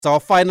It's our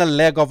final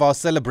leg of our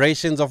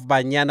celebrations of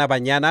Banyana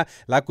Banyana,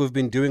 like we've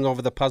been doing over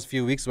the past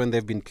few weeks when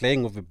they've been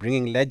playing. We've been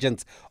bringing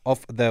legends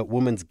of the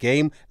women's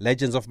game,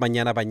 legends of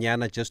Banyana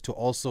Banyana, just to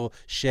also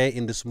share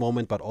in this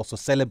moment, but also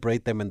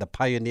celebrate them and the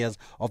pioneers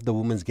of the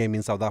women's game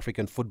in South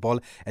African football.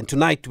 And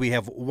tonight we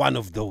have one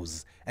of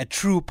those, a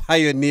true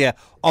pioneer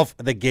of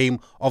the game,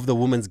 of the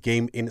women's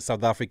game in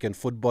South African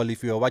football.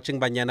 If you were watching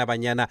Banyana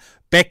Banyana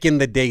back in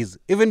the days,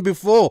 even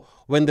before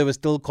when they were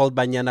still called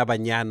Banyana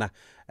Banyana,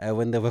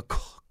 when they were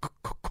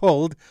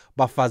called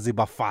Bafazi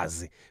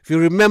Bafazi. If you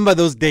remember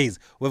those days,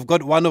 we've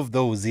got one of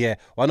those here,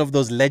 one of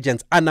those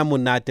legends, Anna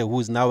Munate, who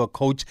is now a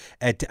coach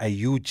at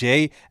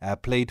UJ,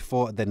 played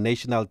for the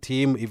national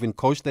team, even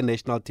coached the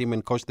national team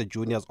and coached the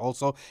juniors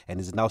also, and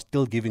is now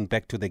still giving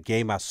back to the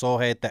game. I saw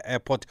her at the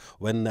airport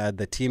when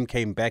the team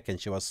came back, and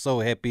she was so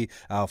happy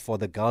for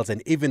the girls,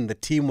 and even the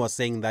team was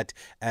saying that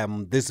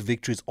this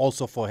victory is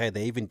also for her.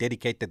 They even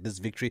dedicated this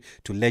victory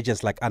to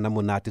legends like Anna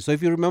Munate. So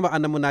if you remember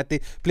Anna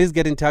Munate, please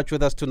get in touch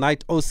with us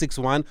tonight.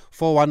 061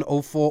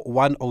 4104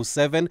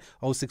 107.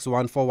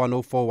 061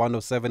 4104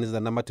 107 is the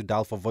number to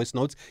dial for voice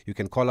notes. You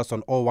can call us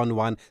on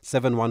 011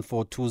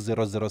 714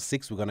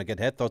 2006. We're going to get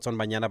her thoughts on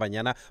Banyana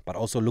Banyana, but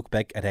also look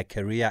back at her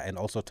career and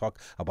also talk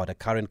about a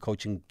current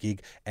coaching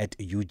gig at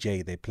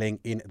UJ. They're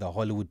playing in the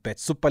Hollywood Bet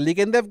Super League,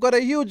 and they've got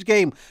a huge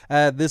game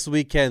this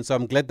weekend. So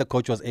I'm glad the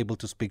coach was able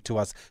to speak to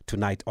us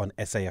tonight on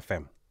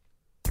SAFM.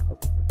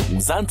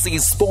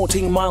 Mzansi's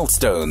sporting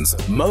milestones,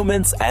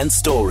 moments and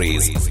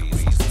stories.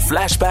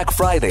 Flashback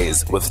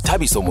Fridays with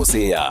Thabiso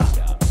Mosia.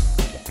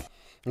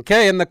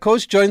 Okay, and the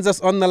coach joins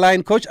us on the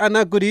line. Coach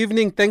Anna, good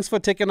evening. Thanks for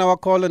taking our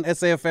call on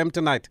SAFM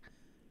tonight.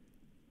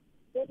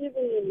 Good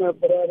evening, my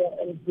brother,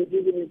 and good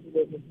evening to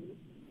the people.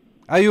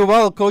 Are you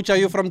well, Coach? Are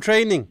you from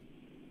training?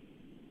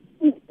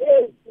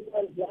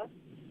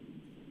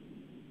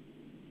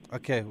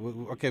 Okay,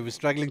 we're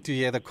struggling to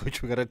hear the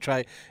coach. We're going to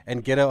try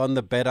and get her on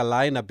the better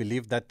line. I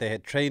believe that they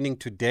had training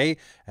today.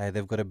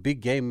 They've got a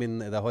big game in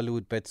the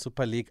Hollywood Bet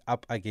Super League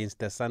up against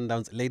the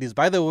Sundowns ladies.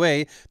 By the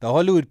way, the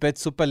Hollywood Bet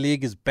Super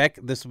League is back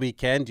this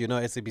weekend. You know,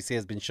 SABC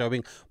has been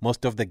showing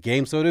most of the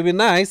games. So it would be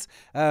nice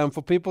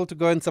for people to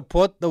go and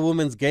support the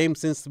women's game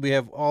since we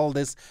have all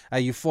this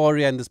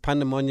euphoria and this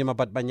pandemonium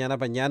about Banyana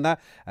Banyana.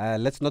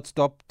 Let's not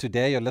stop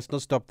today, or let's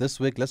not stop this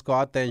week. Let's go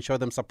out there and show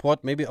them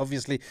support. Maybe,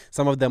 obviously,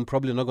 some of them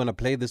probably not going to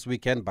play this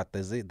weekend, but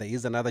there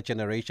is another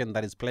generation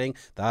that is playing.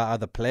 There are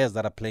other players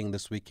that are playing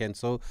this weekend.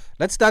 So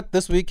let's start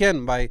this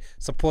weekend by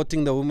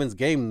supporting the women's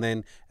game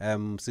then,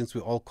 since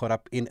we're all caught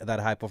up in that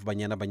hype of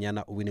Banyana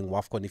Banyana winning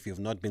WAFCON. If you've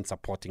not been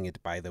supporting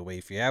it, by the way,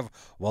 if you have,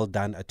 well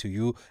done to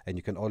you, and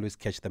you can always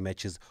catch the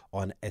matches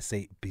on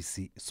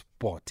SABC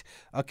Sport.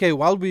 Okay,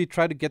 while we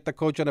try to get the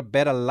coach on a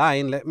better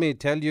line, let me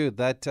tell you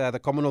that the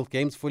Commonwealth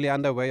Games fully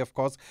underway, of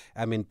course.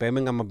 I'm in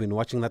Birmingham. I've been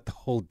watching that the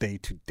whole day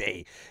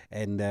today,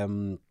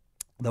 and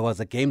there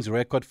was a games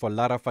record for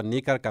Lara van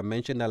Niekerk. I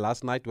mentioned her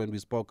last night when we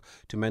spoke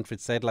to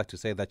Manfred Sedlak to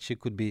say that she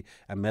could be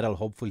a medal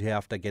hopeful here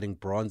after getting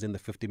bronze in the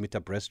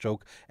 50-meter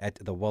breaststroke at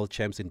the World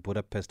Champs in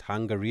Budapest,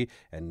 Hungary.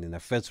 And in the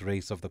first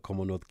race of the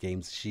Commonwealth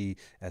Games, she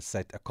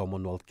set a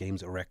Commonwealth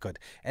Games record.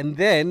 And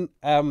then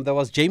there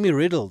was Jamie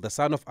Riddle, the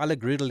son of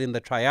Alec Riddle, in the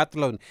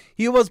triathlon.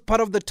 He was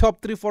part of the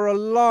top three for a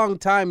long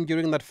time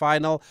during that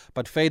final,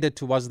 but faded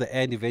towards the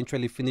end,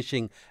 eventually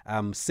finishing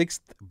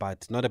sixth,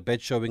 but not a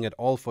bad showing at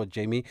all for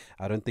Jamie.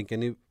 I don't think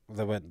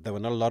there were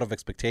not a lot of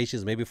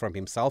expectations maybe from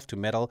himself to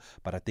medal,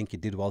 but I think he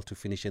did well to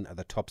finish in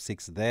the top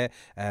six there.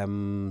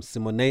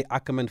 Simone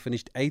Ackerman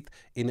finished 8th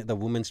in the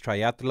women's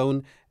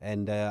triathlon,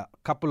 and a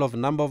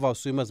number of our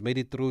swimmers made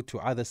it through to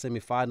either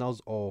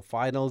semi-finals or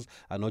finals.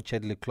 I know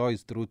Chedley Cloy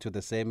is through to the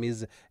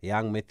semis.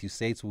 Young Matthew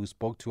Sates, who we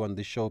spoke to on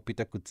the show,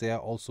 Peter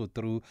Kutsea, also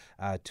through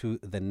to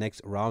the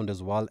next round,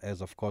 as well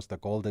as, of course, the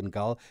Golden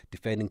Girl,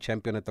 defending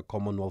champion at the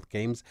Commonwealth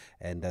Games,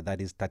 and that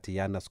is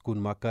Tatiana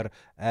Schoonmaker.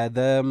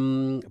 The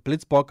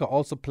Blitzbokke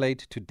also played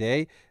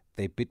today.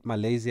 They beat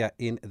Malaysia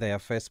in their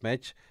first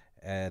match,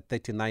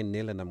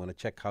 39-0, and I'm going to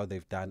check how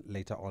they've done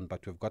later on,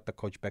 but we've got the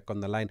coach back on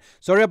the line.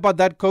 Sorry about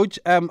that, Coach.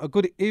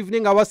 Good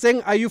evening. I was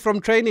saying, are you from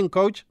training,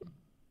 Coach?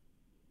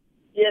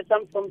 Yes,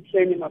 I'm from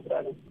training, my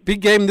brother. Big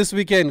game this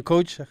weekend,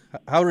 Coach.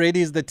 How ready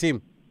is the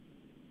team?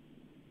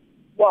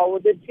 Wow,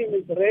 the team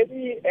is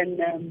ready, and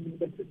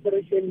the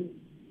preparation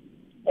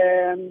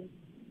is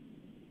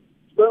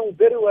going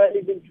very well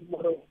even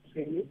tomorrow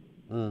training.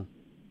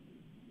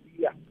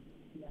 Yeah.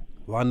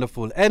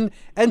 Wonderful. And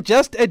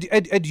just at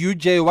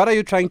UJ, what are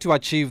you trying to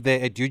achieve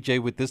there at UJ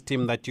with this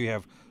team that you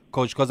have,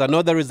 Coach? Because I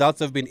know the results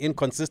have been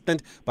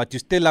inconsistent, but you're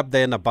still up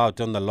there and about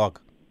on the log.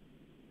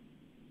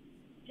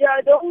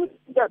 Yeah, the only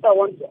thing that I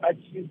want to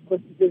achieve,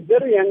 because it's a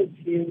very young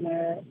team,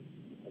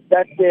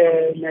 that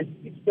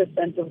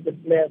 96% of the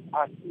players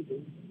are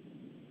students.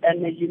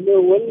 And when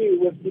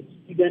you work with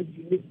students,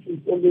 you need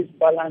to always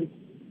balance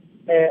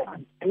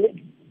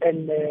academics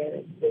and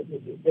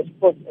the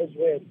sport as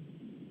well.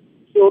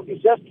 So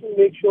it's just to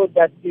make sure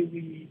that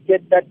we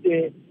get that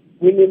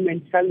winning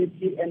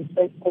mentality and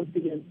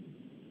self-confidence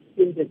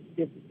in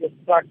the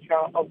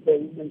structure of the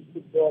women's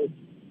football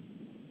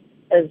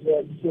as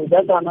well. So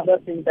that's another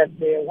thing that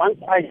once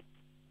I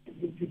get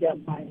into their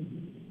mind,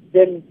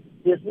 then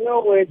there's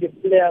no way the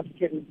players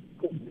can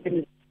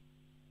finish.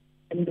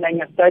 And like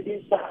a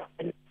study,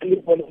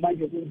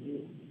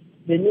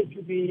 they need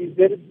to be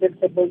very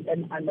flexible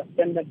and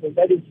understandable.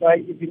 That is why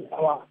even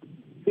our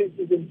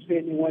pre-season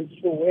training went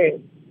so well.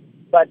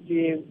 But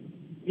yes,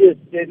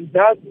 the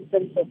results in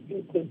terms of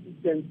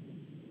inconsistency,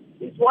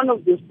 it's one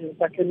of those things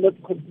I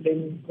cannot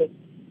complain, because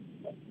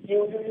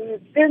you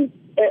send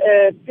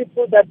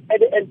people that at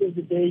the end of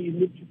the day you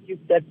need to give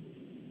that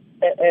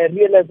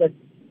realize that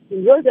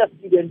in your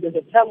students there's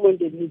a time when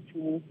they need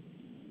to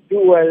do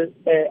well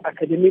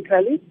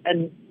academically,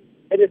 and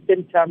at the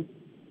same time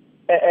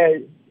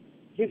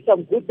give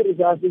some good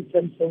results in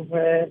terms of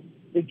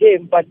the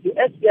game. But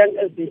as young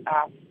as they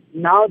are,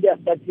 now they are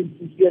starting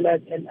to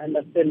realize and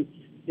understand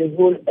the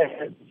whole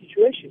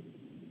situation.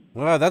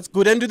 Well, that's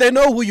good. And do they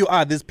know who you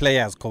are, these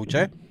players, coach?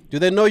 Do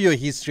they know your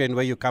history and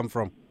where you come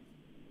from?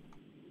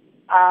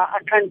 I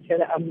can't tell.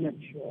 I'm not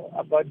sure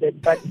about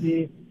that. But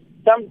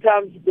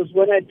sometimes, because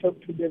when I talk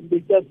to them, they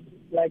just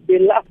they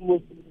laugh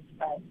most of the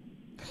time.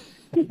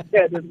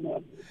 I don't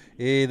know.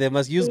 They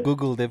must use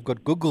Google. They've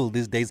got Google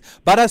these days.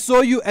 But I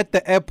saw you at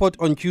the airport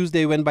on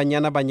Tuesday when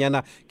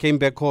Banyana came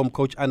back home,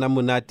 Coach Anna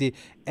Munati,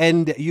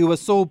 and you were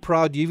so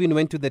proud. You even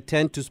went to the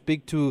tent to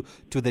speak to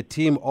the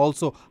team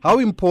also. How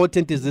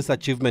important is this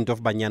achievement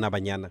of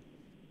Banyana?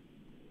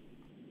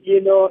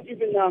 You know,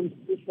 even now I'm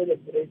still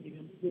celebrating.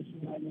 I'm still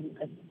smiling.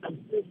 I'm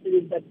still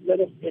feeling that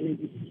lot of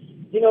energy.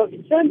 You know,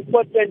 it's so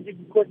important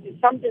because it's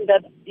something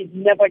that it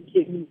never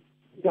came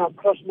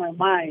across my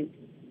mind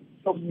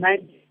from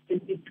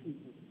 1922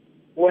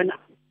 when.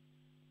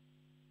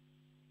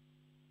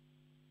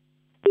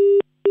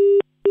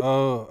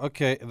 Oh,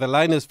 okay. The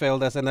line has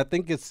failed us, and I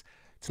think it's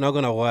not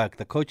going to work.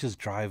 The coach is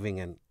driving,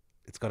 and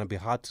it's going to be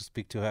hard to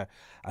speak to her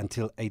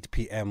until 8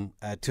 p.m.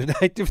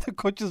 Tonight. If the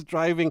coach is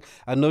driving,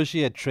 I know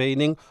she had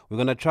training. We're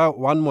going to try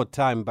one more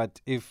time,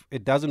 but if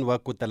it doesn't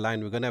work with the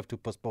line, we're going to have to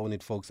postpone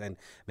it, folks, and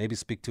maybe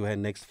speak to her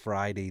next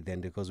Friday then,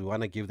 because we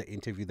want to give the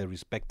interview the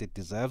respect it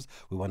deserves.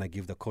 We want to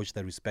give the coach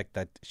the respect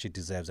that she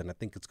deserves, and I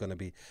think it's going to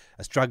be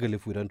a struggle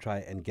if we don't try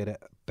and get her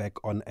back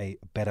on a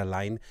better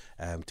line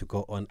to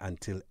go on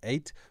until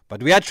 8.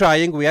 But we are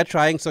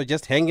trying, so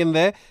just hang in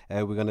there.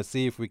 We're going to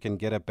see if we can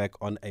get her back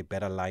on a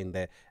better line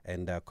there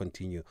and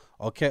continue.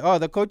 Okay. Oh,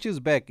 the coach is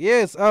back.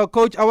 Yes,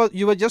 coach,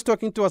 you were just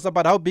talking to us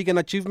about how big an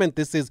achievement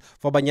this is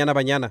for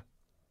Banyana.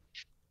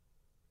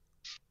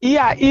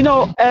 Yeah, you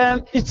know,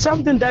 it's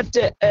something that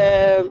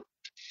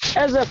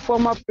as a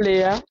former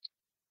player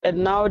and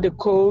now the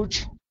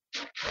coach,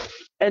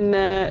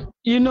 and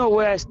you know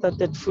where I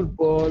started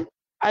football,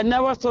 I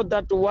never thought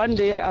that one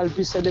day I'll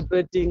be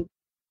celebrating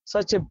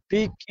such a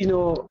big, you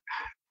know,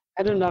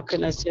 I don't know how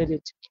can I say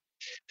it,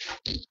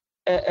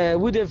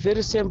 with the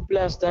very same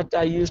players that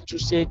I used to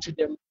say to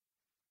them,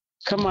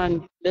 come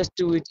on, let's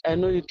do it. I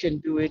know you can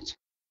do it.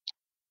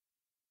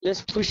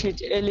 Let's push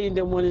it early in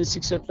the morning,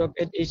 6 o'clock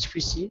at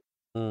HPC.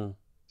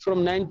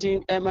 From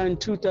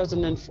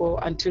 2004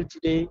 until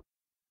today.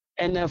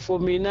 And for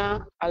me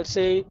now, I'll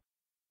say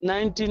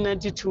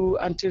 1992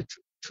 until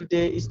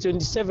today is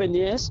 27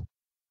 years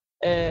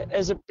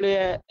as a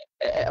player,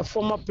 a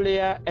former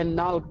player and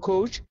now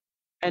coach.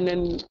 And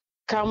then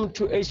come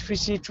to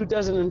HPC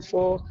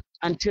 2004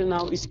 until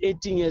now is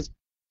 18 years.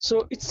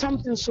 So it's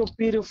something so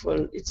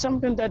beautiful. It's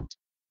something that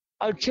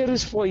I'll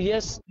cherish for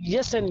years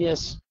and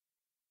years.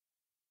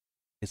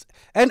 Yes.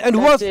 And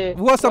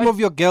who are some of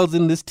your girls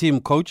in this team,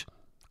 coach?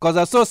 Because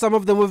I saw some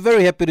of them were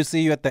very happy to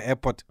see you at the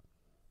airport.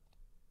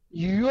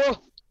 Yo,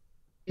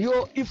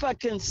 if I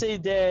can say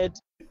that,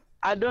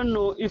 I don't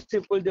know if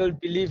people they'll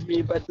believe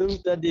me, but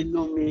those that they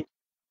know me,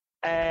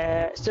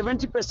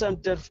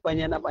 70% of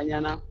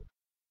Banyana,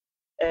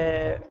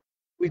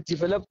 we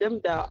developed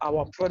them. They are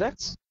our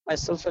products,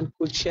 myself and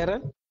Coach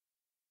Sharon.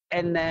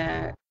 And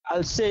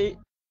I'll say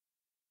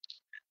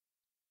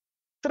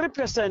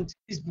 3%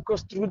 is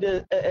because through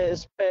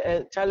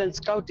the talent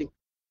scouting,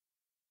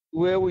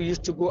 where we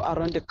used to go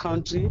around the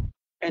country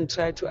and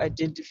try to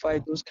identify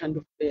those kind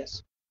of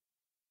players.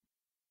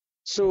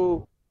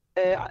 So,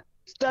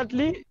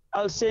 thirdly,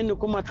 I'll say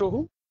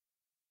Nukumatohu.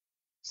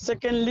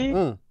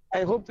 Secondly,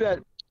 I hope you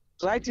are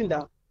writing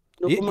down.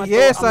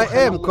 Yes, I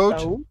am,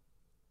 coach.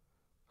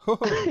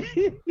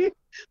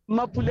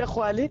 Mapule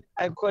Khwali,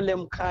 I call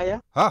him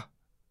Kaya. Huh?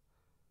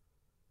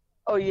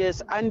 Oh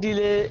yes,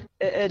 Andile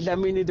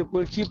Dlamini, the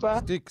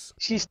goalkeeper. Sticks.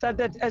 She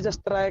started as a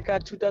striker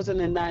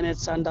 2009 at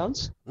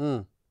Sundowns.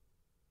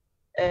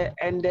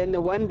 And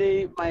then one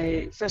day,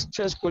 my first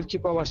choice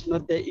goalkeeper was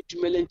not there,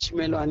 Itumele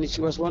Chimelo, and she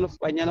was one of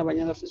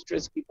Banyana first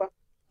choice keeper.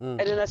 And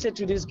then I said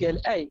to this girl,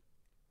 hey,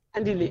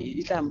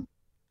 Andile Itam,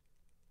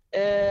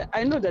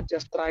 I know that you're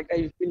a striker,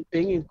 you've been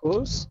banging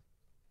goals,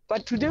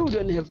 but today we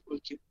don't have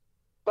goalkeeper.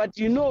 But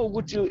you know,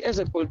 what you as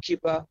a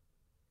goalkeeper,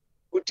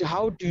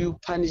 how do you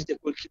punish the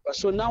goalkeeper?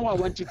 So now I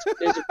want you to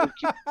play the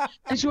goalkeeper.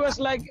 And she was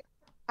like,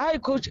 hi,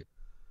 coach.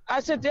 I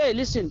said, hey,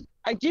 listen,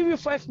 I give you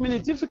 5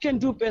 minutes. If you can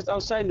do best, I'll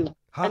sign you.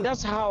 Huh? And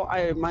that's how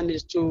I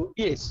managed to,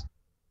 yes.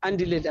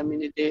 Andile, I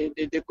mean,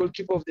 the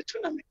goalkeeper of the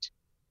tournament.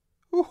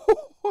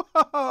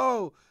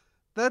 Wow,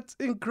 that's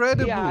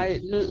incredible. Yeah,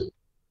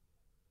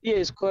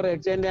 yes,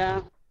 correct. And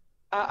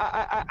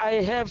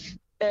I have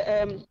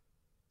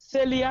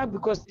Celia,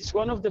 because it's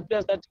one of the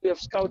players that we have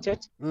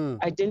scouted,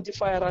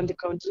 identify around the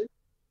country.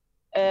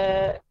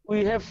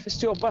 We have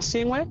Stiopa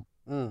Singwe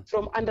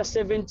from under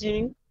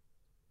 17.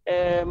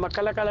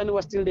 Makala Kalani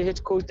was still the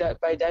head coach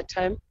by that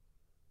time.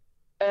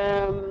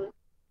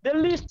 The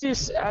list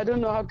is, I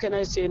don't know, how can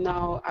I say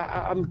now?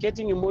 I'm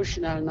getting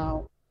emotional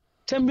now.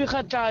 Tembi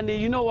Khatani,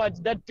 you know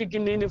what? That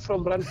beginning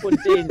from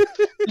Randfontein.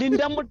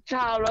 Linda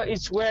Mutala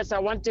is worse. I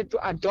wanted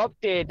to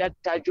adopt her that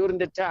during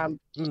the time.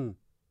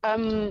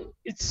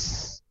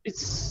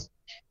 It's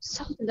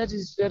something that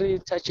is very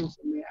touching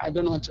for me. I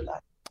don't want to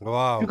lie.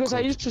 Wow. Because coach.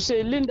 I used to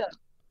say, Linda,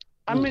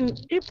 I mean,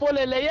 ya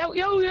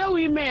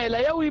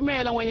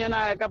email when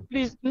you're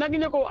please,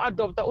 nagin ko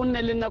adopt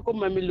unelina ko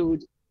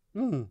mamilud.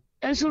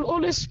 And she'll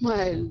always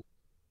smile.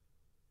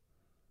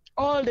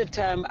 All the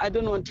time. I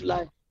don't want to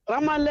lie.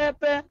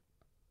 Ramalepe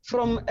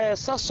from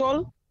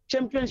Sasol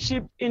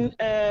Championship in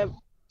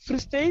Free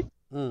State.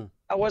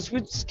 I was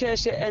with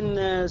Skeshe and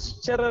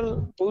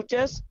Cheryl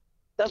Boutes.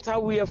 That's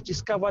how we have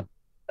discovered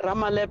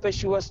Ramalepe.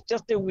 She was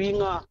just a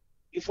winger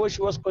before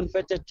she was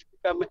converted to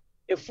become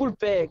a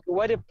fullback.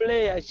 What a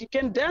player. She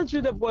can dance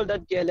with the ball,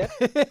 that girl.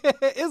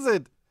 Is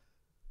it?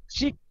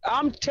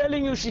 I'm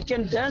telling you, she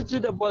can dance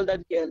with the ball,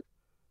 that girl.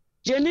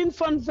 Janine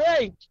van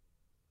Veek.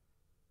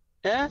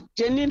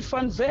 Janine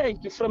van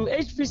Veek from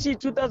HPC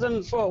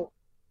 2004.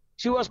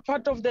 She was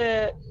part of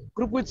the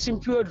group with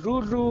Simpio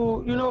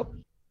Ruru. You know,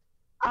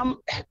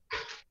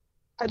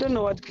 I don't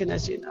know what can I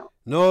say now.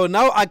 No,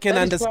 now I can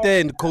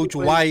understand, Coach,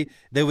 why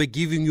they were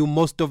giving you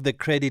most of the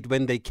credit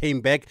when they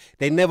came back.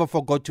 They never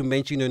forgot to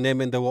mention your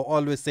name, and they were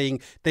always saying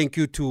thank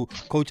you to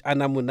Coach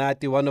Anna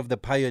Munati, one of the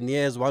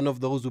pioneers, one of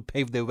those who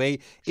paved the way.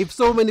 If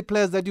so many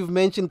players that you've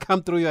mentioned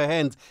come through your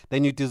hands,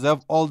 then you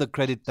deserve all the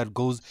credit that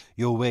goes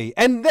your way.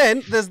 And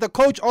then there's the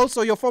coach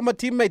also, your former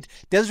teammate,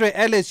 Desiree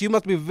Ellis. You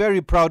must be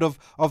very proud of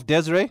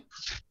Desiree.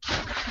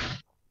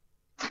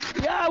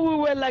 Yeah, we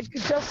were like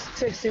just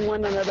texting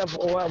one another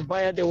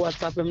via the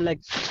WhatsApp. I'm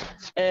like,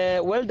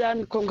 well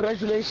done,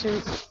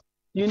 congratulations.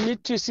 You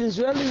need to, since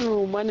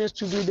you managed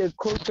to be the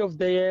coach of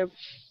the year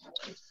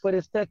for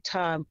the third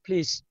time,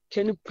 please,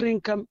 can you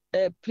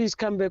please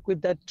come back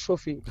with that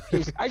trophy,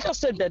 please? I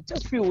just said that,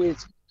 just few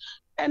words.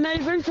 And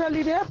eventually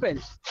it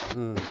happened.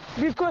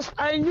 Because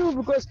I knew,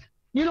 because,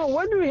 you know,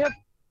 when we have,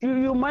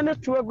 you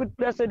manage to work with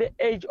players at the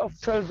age of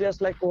 12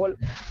 years, like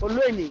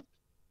Holweni.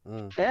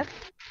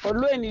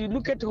 Holweni, you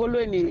look at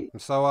Holweni.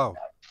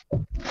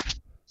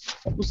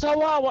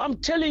 Msawawa, I'm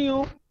telling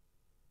you,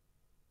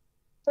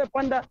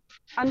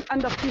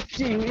 under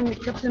 15 in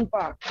Captain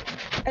Park.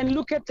 And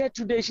look at her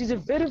today. She's a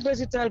very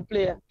versatile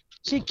player.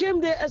 She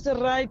came there as a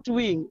right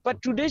wing, but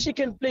today she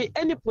can play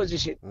any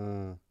position.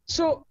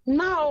 So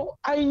now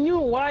I knew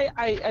why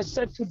I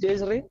said to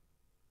Desiree,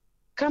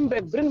 come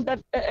back, bring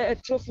that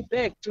trophy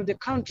back to the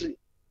country.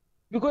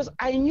 Because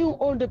I knew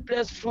all the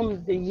players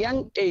from the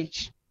young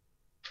age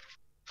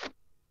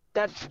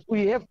that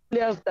we have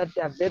players that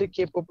are very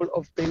capable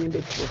of bringing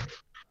the trophy.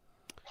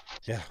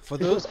 Yeah,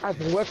 because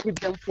I've worked with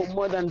them for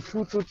more than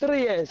 2 to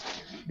 3 years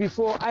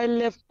before I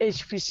left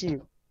HPC,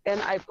 and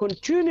I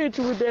continued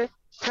with the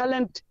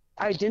talent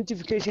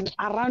identification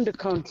around the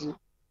country.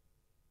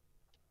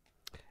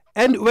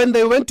 And when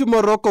they went to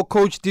Morocco,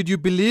 Coach, did you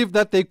believe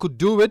that they could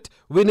do it,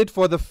 win it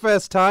for the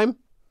first time?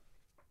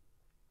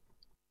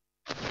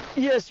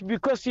 Yes,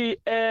 because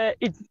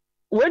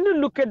when you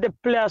look at the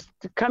players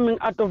coming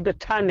out of the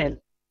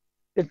tunnel,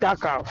 the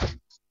Dakar,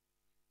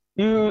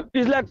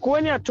 it's like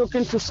when you're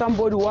talking to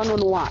somebody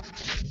one-on-one,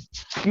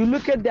 you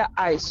look at their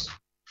eyes,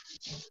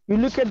 you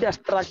look at their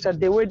structure,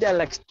 the way they're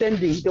like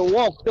standing, the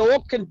walk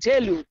can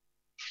tell you.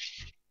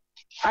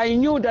 I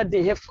knew that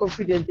they have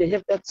confidence, they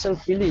have that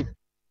self-belief.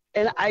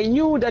 And I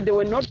knew that they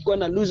were not going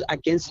to lose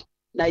against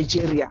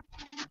Nigeria.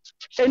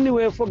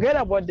 Anyway, forget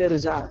about the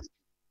results.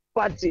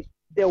 But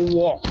the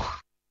walk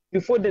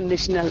before the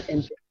national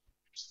anthem,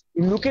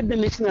 you look at the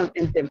national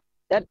anthem,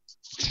 that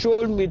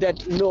showed me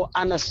that,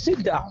 Anna,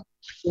 sit down,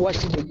 watch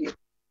the game.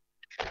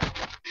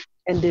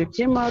 And they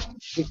came out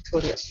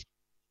victorious.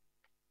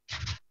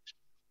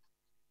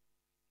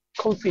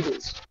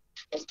 Confidence,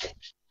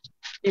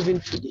 even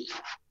today.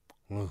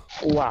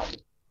 Wow.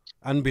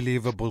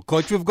 Unbelievable.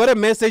 Coach, we've got a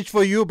message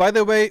for you. By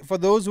the way, for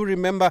those who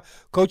remember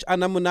Coach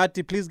Anna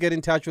Munati, please get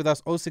in touch with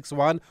us,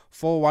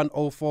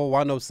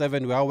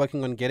 061-4104-107. We are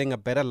working on getting a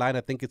better line.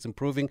 I think it's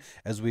improving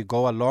as we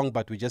go along,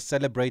 but we're just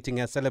celebrating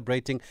her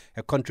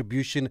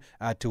contribution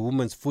to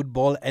women's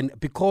football. And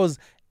because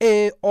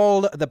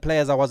all the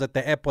players I was at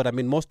the airport, I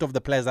mean, most of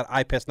the players that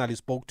I personally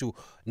spoke to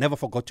never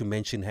forgot to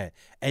mention her.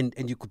 And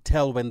you could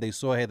tell when they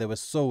saw her, they were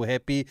so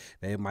happy.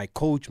 My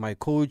coach, my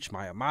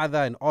mother,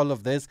 and all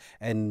of this.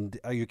 And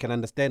you can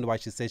understand why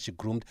she says she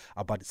groomed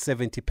about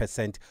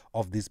 70%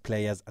 of these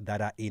players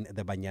that are in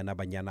the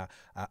Banyana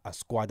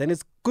squad. And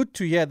it's good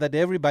to hear that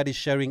everybody's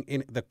sharing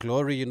in the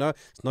glory. You know,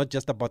 it's not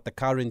just about the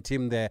current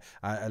team. There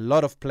are a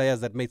lot of players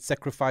that made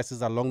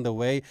sacrifices along the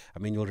way. I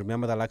mean, you'll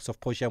remember the likes of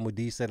Portia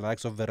Modise, the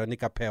likes of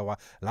Veronica Pewa.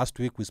 Last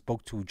week we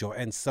spoke to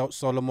Joanne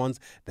Solomons.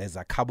 There's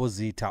a Cabo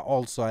Zita,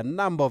 also a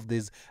number of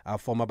these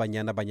former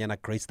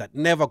Banyana greats that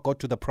never got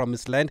to the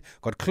promised land,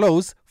 got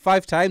close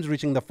 5 times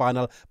reaching the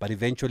final, but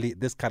eventually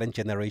this current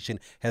generation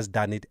has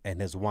done it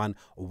and has won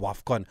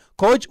WAFCON.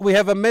 Coach, we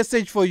have a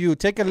message for you.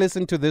 Take a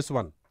listen to this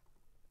one.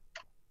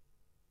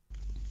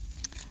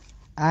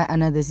 Hi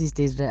Anna, this is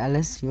Desiree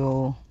Ellis,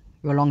 your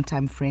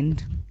longtime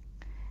friend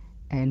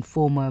and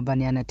former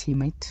Banyana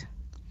teammate.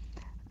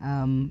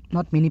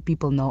 Not many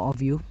people know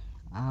of you,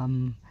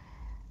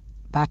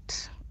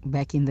 but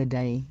back in the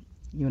day,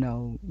 you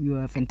know, you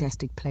were a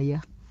fantastic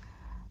player,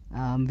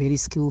 very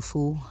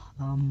skillful,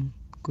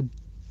 could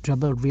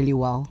dribble really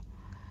well.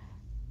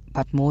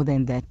 But more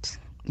than that,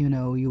 you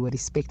know, you were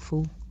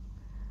respectful.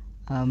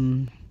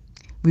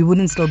 We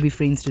wouldn't still be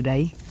friends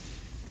today,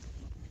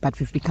 but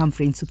we've become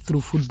friends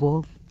through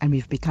football, and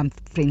we've become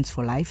friends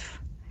for life.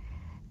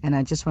 And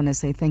I just want to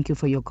say thank you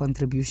for your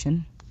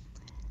contribution.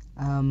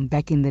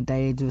 Back in the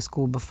day, it was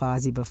called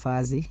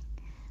Bafazi.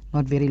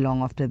 Not very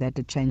long after that,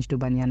 it changed to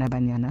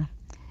Banyana.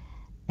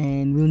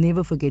 And we'll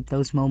never forget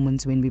those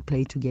moments when we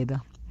played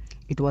together.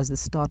 It was the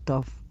start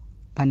of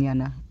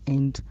Banyana,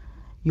 and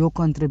your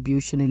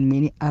contribution and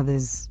many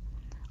others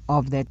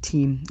of that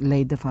team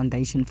laid the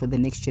foundation for the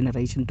next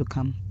generation to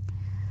come.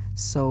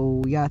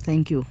 So yeah,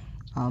 thank you.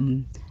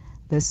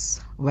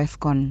 This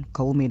WAFCON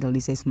gold medal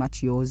is as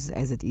much yours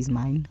as it is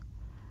mine.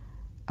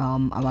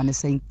 I want to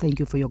say thank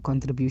you for your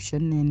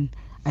contribution, and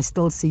I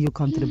still see you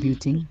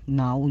contributing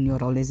now in your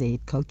role as a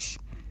head coach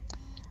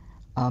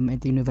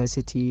at the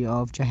University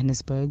of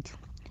Johannesburg,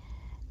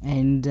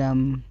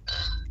 and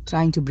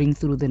trying to bring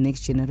through the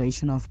next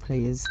generation of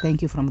players.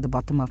 Thank you from the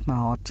bottom of my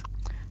heart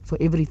for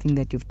everything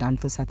that you've done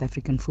for South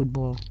African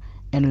football,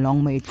 and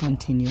long may it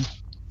continue.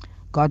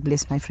 God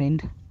bless, my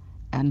friend,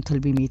 until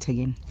we meet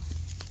again.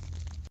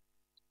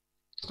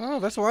 Oh,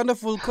 that's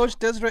wonderful. Coach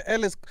Desiree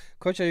Ellis.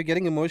 Coach, are you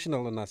getting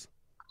emotional on us?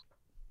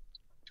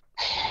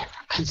 I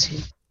can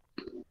see.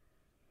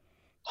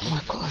 Oh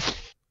my God.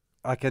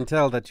 I can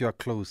tell that you are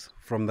close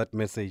from that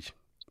message.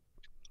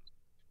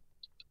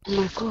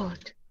 Oh my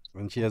God.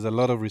 And she has a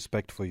lot of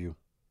respect for you.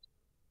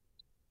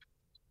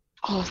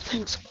 Oh,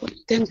 thanks God.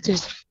 Thanks,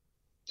 Desiree.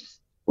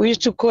 We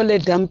used to call her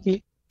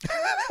Dumpy.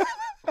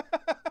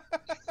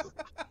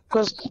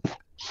 Because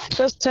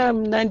first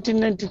time,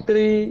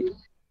 1993,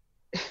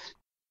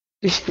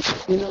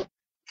 you know,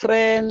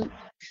 friend,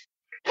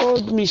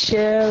 old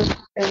Michelle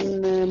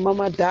and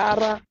Mama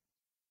Dara.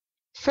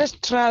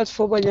 First trials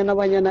for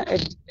Banyana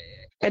at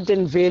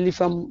Eden Vale,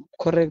 if I'm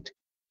correct.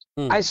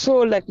 I saw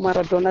like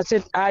Maradona. I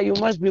said, you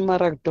must be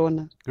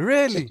Maradona.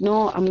 Really? Said,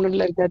 no, I'm not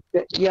like that.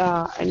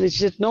 Yeah. And she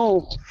said,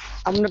 no,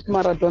 I'm not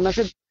Maradona. I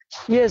said,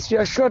 yes, you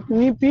are short,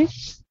 nippy,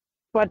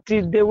 but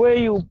the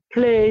way you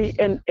play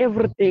and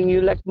everything,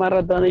 you like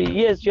Maradona.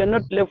 Yes, you're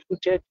not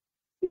left-footed.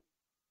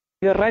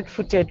 You're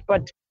right-footed.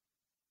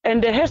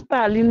 And the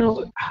hairstyle, you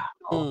know.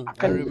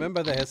 I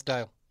remember the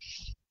hairstyle.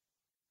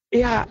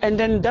 Yeah, and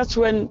then that's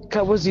when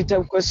Cabo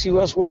Zita, because she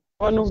was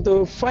one of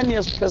the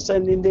funniest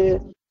person in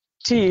the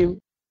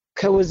team,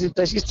 Cabo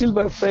Zita, she's still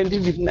my friend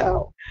even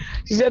now.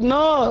 She said,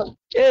 no,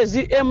 yes,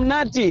 I'm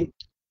Nati.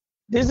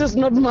 This is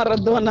not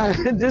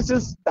Maradona. This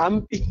is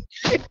Dumpy.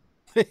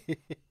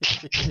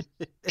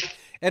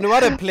 And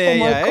what a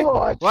player,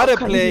 What a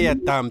player,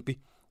 Dumpy.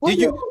 Did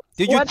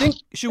you think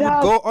she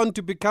would go on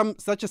to become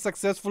such a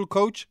successful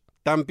coach,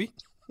 Dumpy?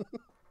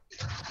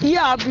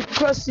 Yeah,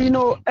 because, you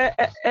know,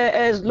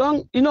 as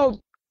long, you know,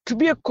 to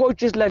be a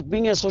coach is like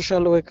being a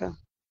social worker.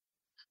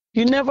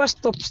 You never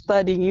stop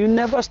studying. You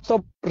never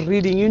stop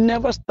reading. You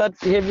never start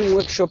having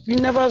workshop. You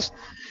never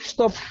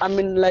stop,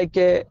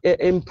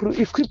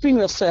 equipping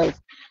yourself.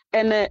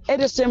 And at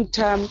the same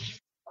time,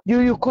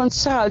 you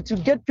consult, you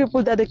get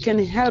people that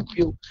can help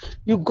you.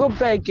 You go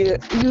back,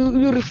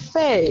 you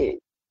refer,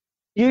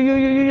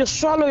 you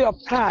swallow your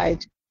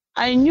pride.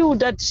 I knew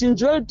that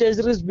since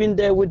Desiree's been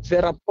there with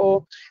Vera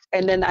Paul,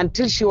 and then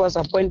until she was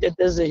appointed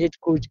as a head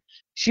coach,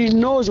 she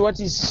knows what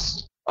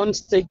is on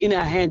stake in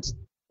her hands.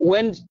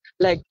 When,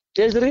 like,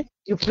 Desiree,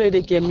 you play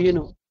the game, you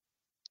know.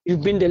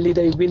 You've been the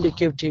leader, you've been the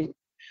captain.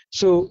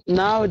 So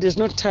now there's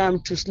no time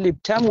to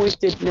sleep. Time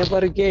wasted, never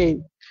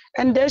again.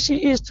 And there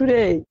she is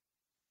today.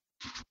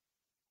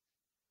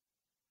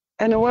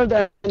 And well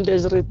done,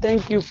 Desiree.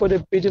 Thank you for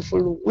the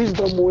beautiful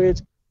wisdom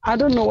words. I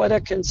don't know what I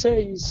can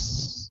say.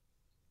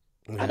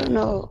 I don't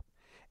know.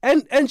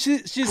 And she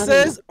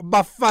says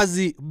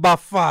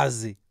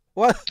Bafazi.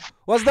 What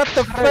was that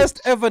the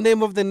first ever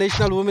name of the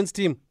national women's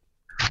team?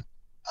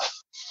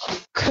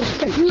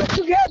 You were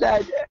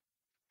together.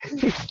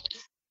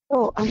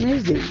 Oh,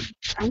 amazing.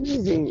 I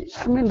mean,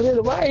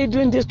 really, why are you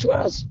doing this to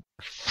us?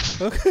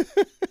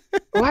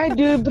 Why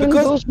do you bring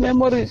those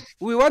memories?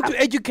 We want to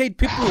educate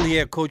people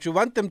here, Coach. We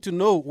want them to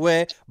know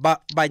where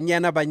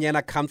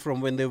Banyana comes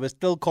from when they were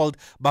still called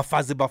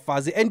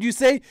Bafazi. And you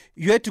say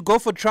you had to go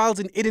for trials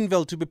in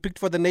Edenville to be picked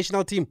for the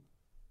national team.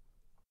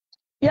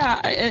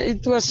 Yeah,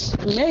 it was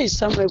May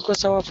somewhere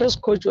because our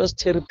first coach was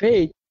Terry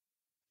Payne.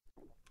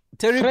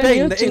 Terry Fred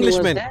Payne, the Newton was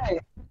Englishman. there.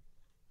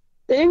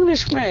 The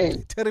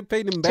Englishman. Terry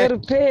Payne in Terry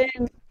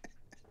Payne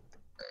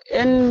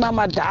and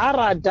Mama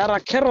Dara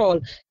Carroll,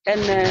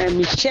 and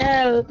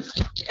Michelle.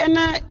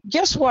 And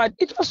guess what?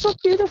 It was so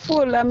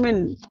beautiful. I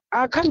mean,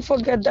 I can't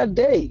forget that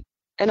day.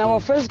 And our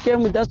first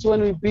game, that's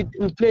when we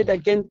played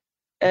against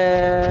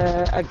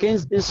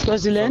the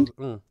Swaziland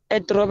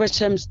at Robert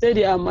Sham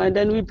Stadium, and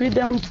then we beat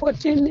them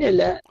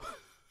 14-0.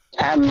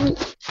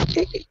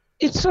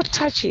 It's so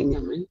touching. I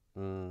mean,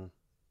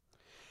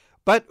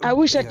 but I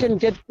wish I can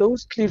get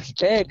those clips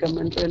back. I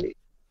mean, really.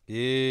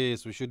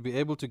 Yes, we should be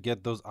able to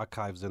get those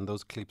archives and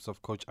those clips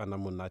of Coach Anna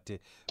Monate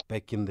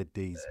back in the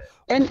days.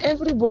 And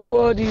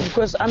everybody,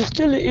 because I'm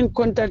still in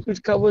contact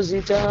with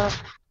Kabozita,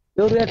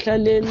 Doria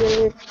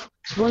Talele,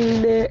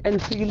 Swangile, and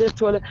Figile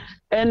Twala.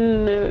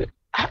 And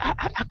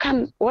I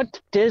can't, what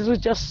Dezu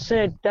just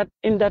said that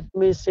in that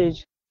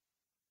message,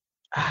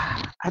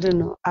 I don't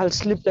know, I'll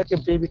sleep like a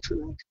baby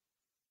tonight.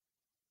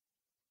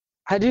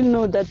 I didn't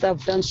know that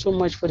I've done so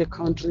much for the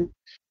country.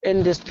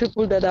 And there's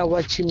people that are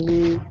watching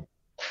me.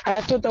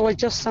 I thought I was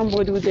just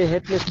somebody with a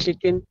headless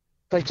chicken,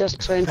 but just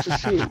trying to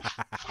swim.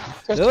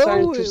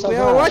 No, we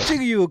are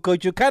watching you,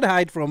 Coach. You can't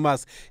hide from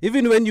us.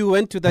 Even when you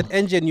went to that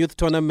Engine Youth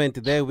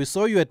tournament there, we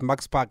saw you at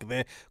Max Park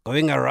there,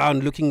 going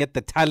around looking at the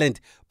talent,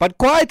 but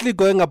quietly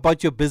going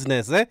about your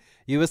business.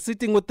 You were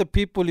sitting with the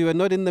people. You were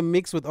not in the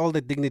mix with all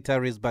the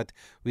dignitaries, but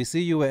we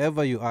see you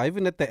wherever you are.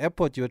 Even at the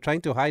airport, you were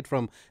trying to hide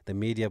from the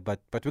media, but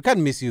we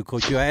can't miss you,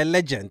 Coach. You are a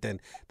legend, and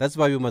that's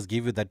why we must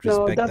give you that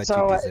respect that you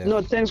deserve.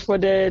 No, thanks for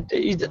that.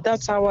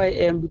 That's how I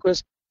am,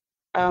 because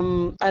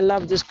I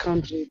love this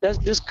country.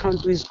 This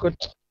country is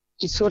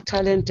so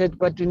talented,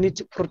 but we need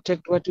to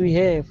protect what we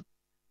have.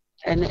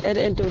 And at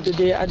the end of the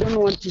day, I don't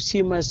want to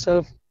see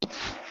myself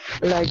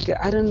like,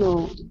 I don't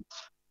know.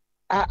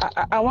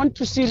 I want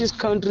to see this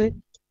country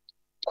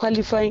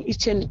qualifying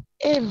each and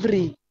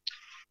every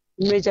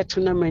major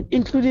tournament,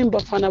 including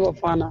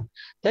Bafana.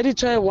 That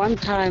is why one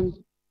time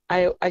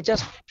I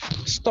just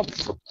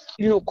stopped,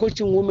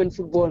 coaching women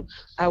football.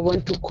 I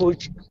went to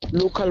coach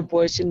local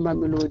boys in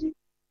Mamelodi.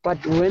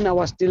 But when I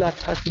was still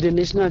attached to the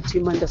national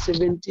team under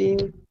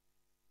 17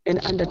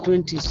 and under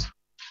 20s,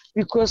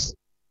 because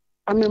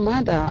I'm a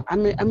mother,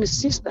 I'm a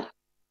sister.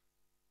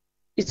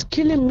 It's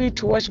killing me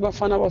to watch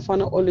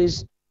Bafana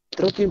always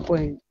dropping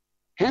points.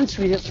 Hence,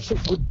 we have so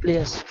good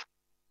players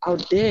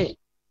out there.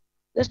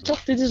 Let's talk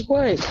to these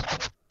boys.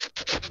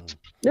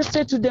 Let's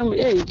say to them,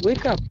 hey,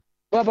 wake up.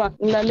 Baba,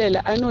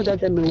 Nlalela, I know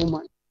that I'm a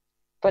woman,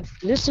 but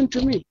listen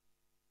to me.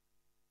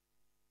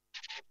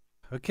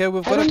 Okay, I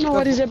don't know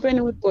what is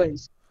happening with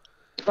boys,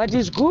 but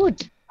it's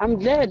good. I'm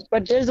glad.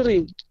 But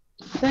Desiree,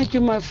 thank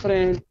you, my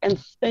friend, and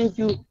thank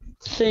you.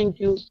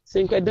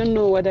 I don't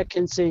know what I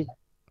can say.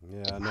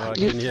 Yeah, no, I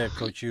can hear,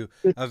 Coach. You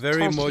are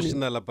very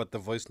emotional about the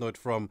voice note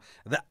from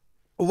the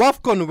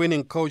WAFCON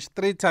winning coach,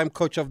 3-time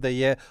coach of the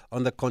year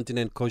on the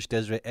continent, Coach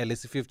Desiree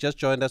Ellis. If you've just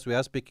joined us, we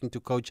are speaking to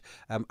Coach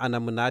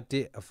Anna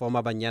Monate, a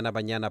former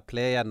Banyana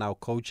player, now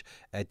coach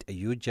at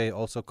UJ,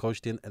 also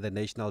coached in the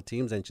national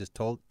teams, and she's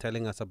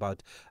telling us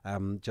about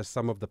just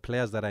some of the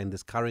players that are in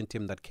this current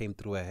team that came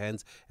through her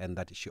hands and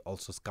that she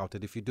also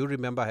scouted. If you do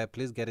remember her,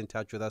 please get in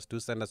touch with us. Do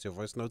send us your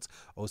voice notes,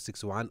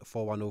 061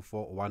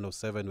 4104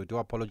 107. We do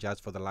apologize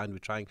for the line. We're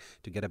trying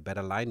to get a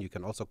better line. You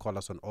can also call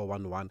us on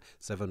 011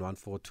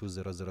 714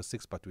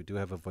 2006. But we do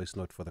have a voice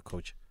note for the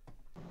coach.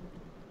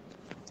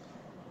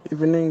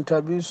 Evening,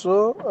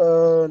 Tabiso,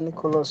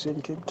 Nicholas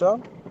in Cape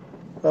Town.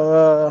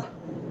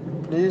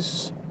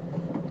 Please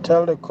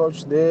tell the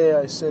coach there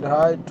I said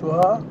hi to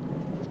her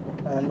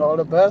and all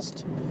the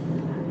best.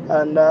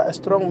 And a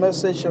strong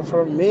message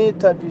from me,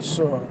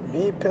 Tabiso,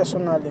 me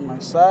personally, my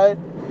side.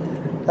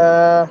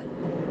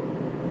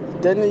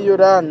 Danny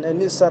Uran and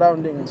his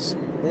surroundings,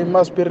 they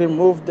must be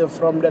removed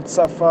from that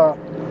SAFA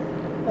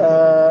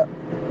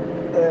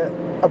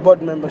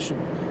board membership.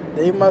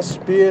 They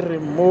must be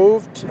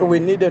removed. We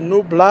need a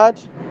new blood.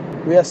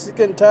 We are sick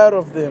and tired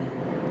of them.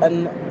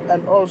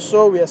 And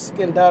also we are sick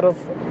and tired of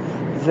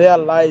their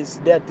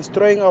lies. They are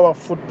destroying our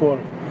football.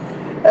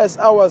 As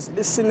I was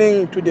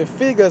listening to the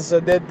figures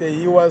that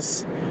he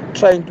was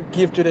trying to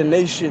give to the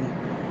nation,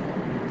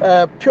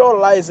 pure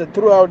lies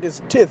throughout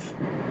his teeth.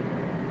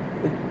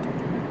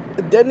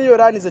 Danny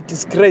Oran is a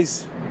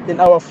disgrace in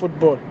our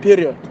football,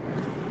 period.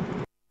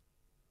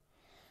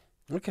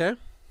 Okay.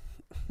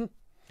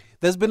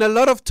 There's been a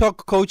lot of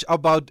talk, Coach,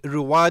 about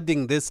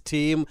rewarding this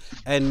team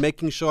and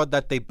making sure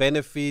that they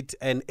benefit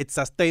and it's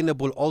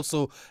sustainable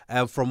also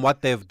from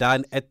what they've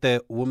done at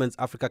the Women's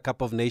Africa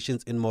Cup of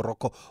Nations in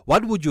Morocco.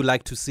 What would you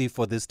like to see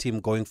for this team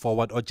going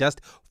forward, or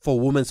just for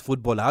women's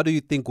football? How do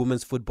you think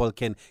women's football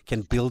can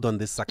build on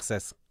this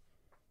success?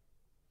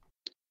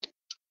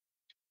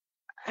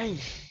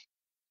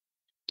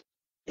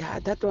 Yeah,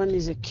 that one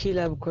is a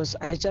killer, because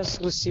I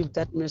just received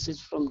that message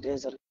from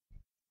Desiree.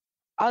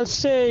 I'll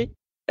say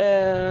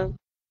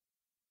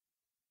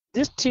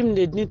this team,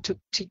 they need to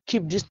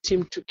keep this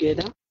team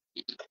together.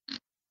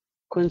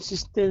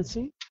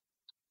 Consistency.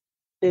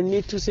 they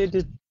need to say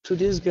to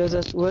these girls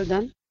as well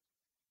done.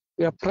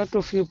 We are proud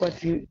of you,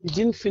 but you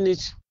didn't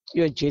finish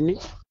your journey.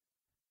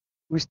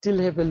 We still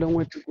have a long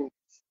way to go.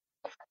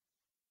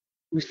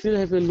 We still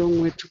have a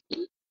long way to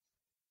go.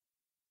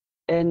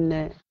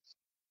 And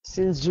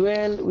since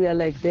well we are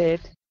like that,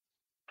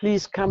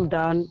 please come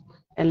down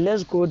and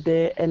let's go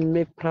there and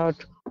make proud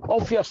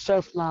of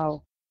yourself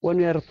now when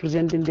you are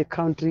representing the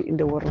country in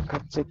the World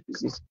Cup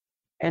series.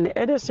 And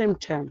at the same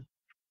time,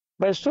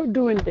 by so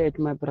doing that,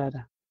 my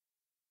brother,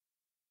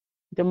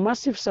 the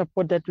massive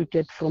support that we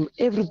get from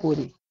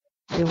everybody,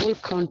 the whole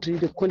country,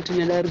 the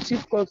continent, I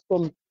receive calls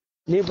from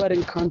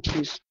neighboring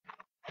countries.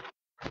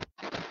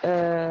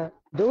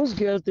 Those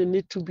girls, they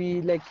need to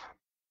be like,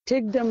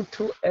 take them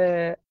to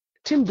a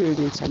team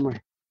building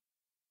somewhere.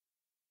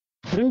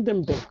 Bring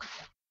them back.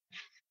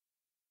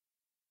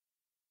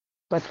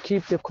 But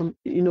keep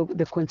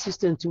the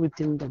consistency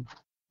within them,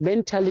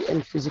 mentally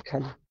and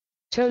physically.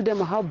 Tell them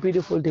how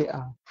beautiful they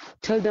are.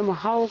 Tell them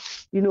how,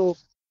 I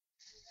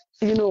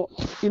don't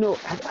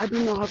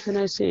know, how can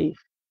I say,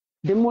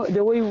 the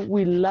way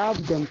we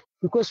love them,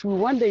 because we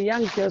want the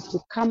young girls to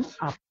come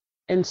up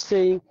and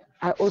say,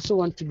 I also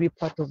want to be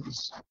part of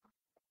this.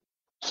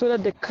 So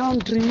that the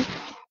country,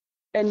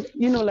 and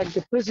like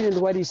the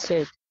president, what he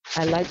said,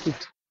 I like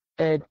it.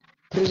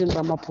 President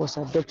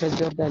Ramaphosa, Dr.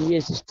 Jordan,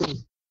 yes, it's true.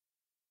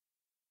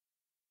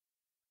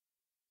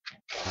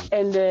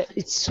 And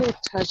it's so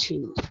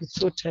touching. It's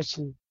so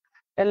touching.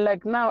 And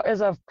like now,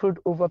 as I've pulled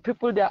over,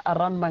 people that are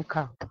around my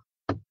car,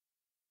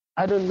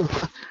 I don't know.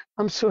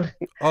 I'm sorry.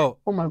 Oh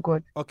my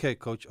God. Okay,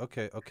 Coach.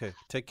 Okay.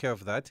 Take care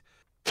of that.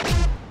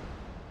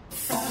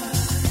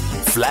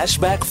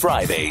 Flashback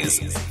Fridays.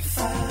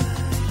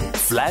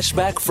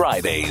 Flashback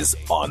Fridays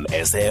on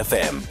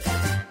SAFM.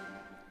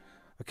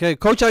 Okay,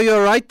 Coach, are you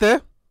all right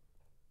there?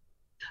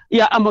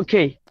 Yeah, I'm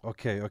okay.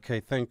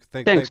 Okay. Thanks.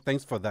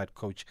 Thanks for that,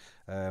 Coach.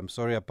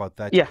 Sorry about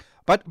that. Yeah.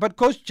 But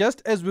Coach,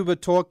 just as we were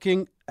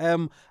talking,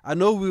 I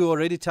know we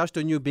already touched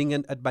on you being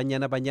at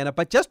Banyana,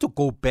 but just to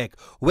go back,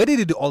 where did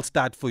it all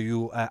start for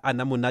you,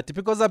 Anna Munati?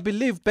 Because I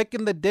believe back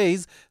in the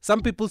days,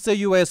 some people say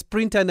you were a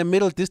sprinter and a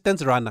middle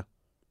distance runner.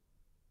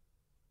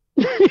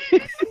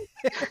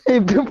 Hey,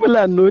 people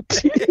are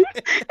naughty.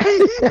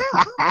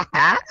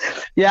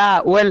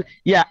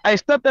 I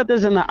started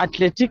as an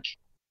athletic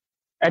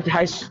at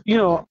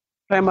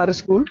primary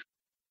school,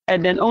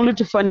 and then only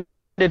to find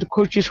that the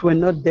coaches were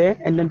not there,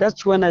 and then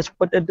that's when I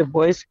spotted the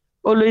boys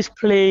always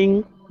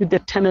playing with the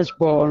tennis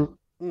ball,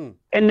 and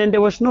then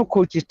there was no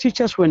coaches,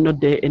 teachers were not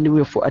there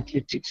anywhere for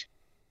athletics,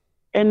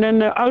 and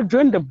then I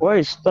joined the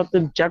boys,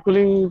 started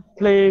juggling,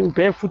 playing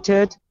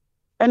barefooted,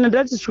 and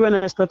that is when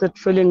I started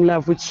falling in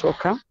love with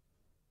soccer.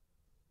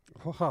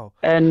 Wow.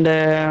 And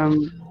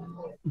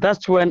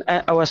that's when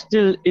I was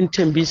still in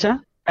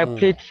Tembisa. I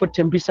played for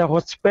Tembisa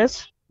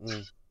Hotspurs.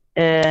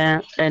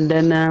 And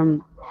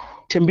then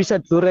Tembisa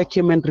Dora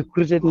came and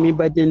recruited me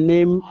by the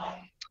name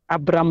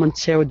Abraham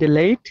Ntsheo the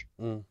late.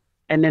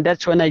 And then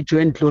that's when I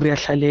joined Gloria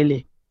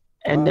Hlalele.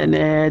 And then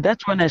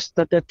that's when I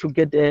started to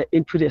get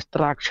into the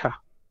structure.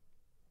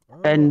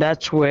 And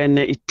that's when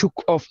it took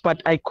off.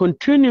 But I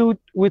continued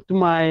with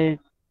my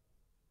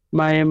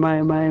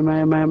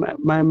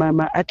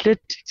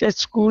athletics at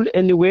school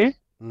anyway,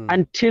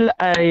 until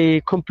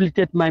I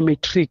completed my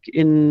matric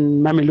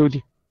in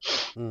Mamelodi,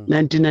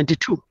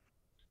 1992.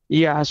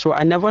 Yeah, so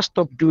I never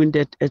stopped doing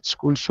that at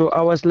school. So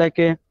I was like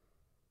a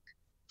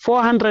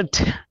 400.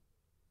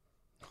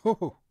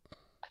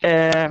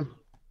 I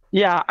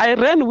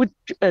ran with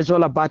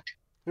Zolabat.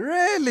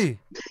 Really?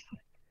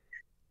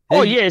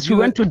 Oh, yes, we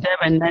went to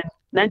Durban,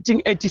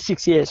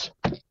 1986 years.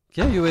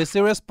 Yeah, you were a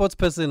serious sports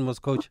person, was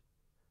Coach.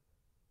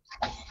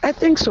 I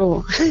think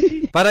so.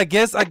 But I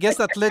guess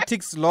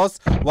athletics' loss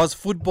was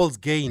football's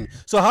gain.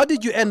 So how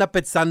did you end up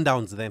at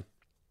Sundowns then?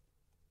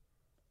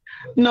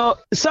 No,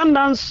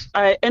 Sundowns,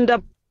 I end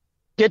up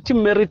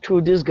getting married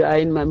to this guy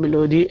in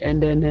Mamelodi,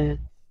 and then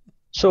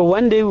so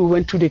one day we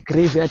went to the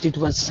graveyard. It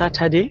was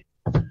Saturday,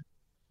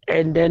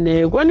 and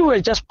then when we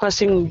were just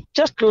passing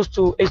just close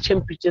to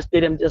HMPG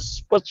Stadium, the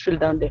sports field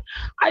down there,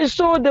 I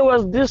saw there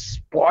was this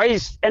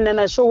boys, and then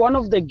I saw one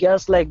of the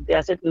girls like there.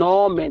 I said,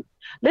 no man,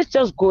 let's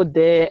just go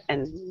there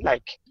and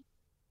like.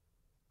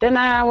 Then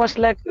I was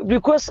like,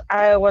 because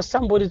I was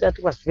somebody that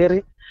was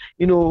very,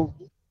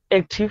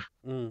 active.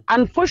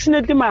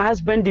 Unfortunately, my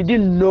husband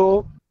didn't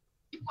know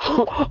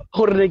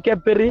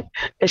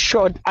a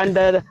short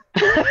under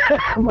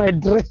my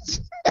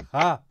dress.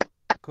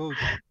 Cool.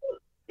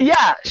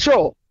 Yeah,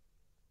 sure.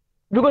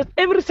 Because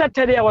every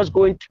Saturday I was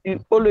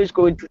always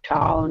going to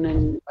town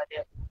and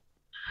whatever.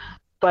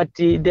 But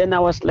then I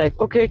was like,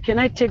 okay, can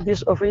I take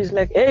this off? And he's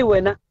like, hey,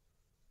 Wena.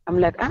 I'm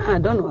like,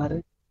 don't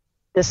worry.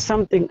 There's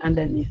something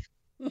underneath.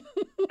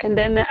 And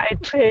then I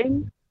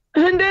trained.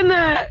 And then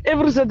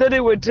every Saturday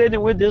we're training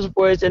with these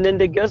boys. And then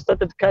the girls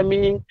started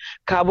coming.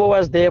 Kabo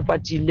was there,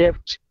 but she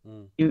left.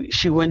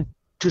 She went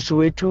to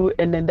Soweto.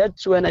 And then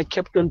that's when I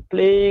kept on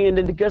playing. And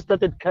then the girls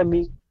started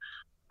coming.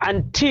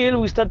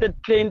 Until we started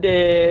playing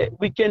the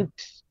weekend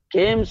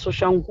games, so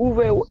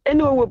Shanguve.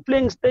 Anyway, we're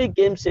playing state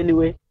games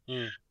anyway.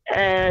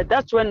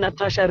 That's when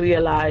Natasha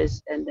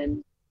realized, and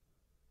then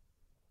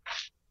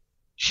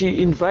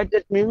she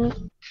invited me.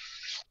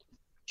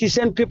 She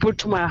sent people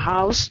to my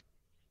house.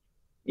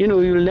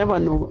 You'll never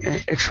know,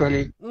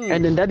 actually.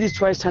 And then that is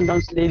why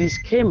Sundowns ladies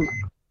came.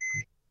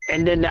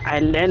 And then I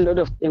learned a lot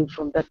of things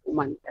from that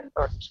woman,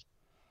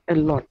 a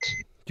lot.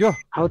 Yeah.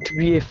 How to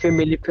be a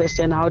family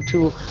person, how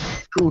to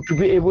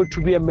be able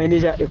to be a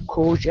manager, a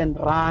coach, and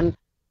run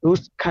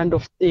those kind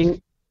of things.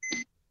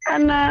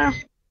 And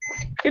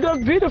it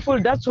was beautiful.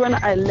 That's when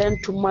I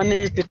learned to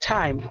manage the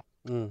time.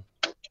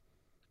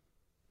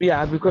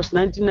 Yeah, because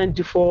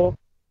 1994,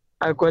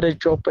 I got a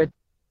job at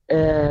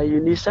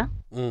UNISA.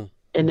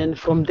 And then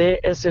from there,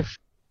 as a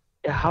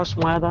house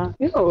mother,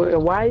 a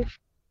wife,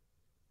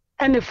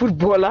 and a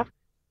footballer.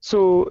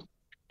 So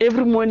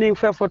every morning,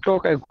 5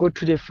 o'clock, I go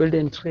to the field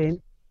and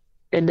train.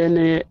 And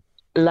then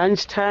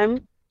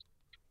lunchtime,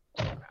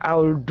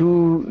 I'll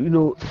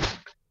do,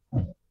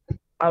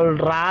 I'll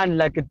run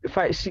like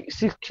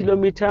 6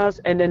 kilometers.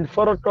 And then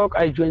 4 o'clock,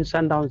 I join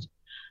Sundowns.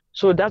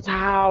 So that's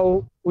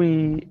how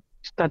we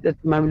started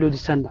Mamelodi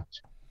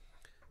Sundowns.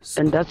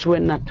 And that's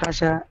when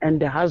Natasha and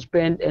the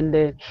husband and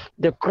the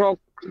Kroc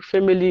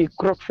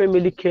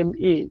family came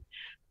in.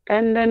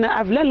 And then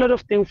I've learned a lot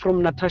of things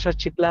from Natasha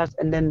Chiklas,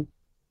 and then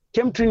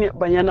came to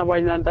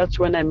Banyana. That's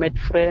when I met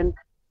friend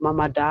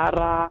Mama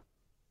Dara.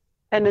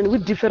 And then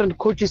with different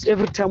coaches,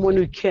 every time when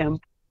we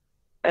camp,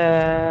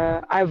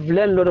 I've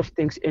learned a lot of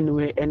things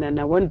anyway. And then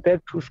I went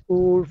back to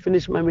school,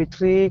 finished my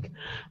matric,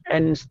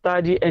 and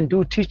study and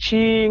do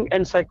teaching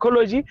and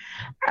psychology.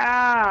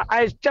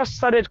 I just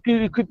started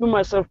equipping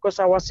myself because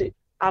I was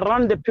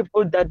around the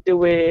people that they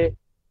were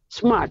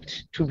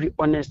smart, to be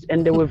honest,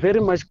 and they were very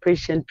much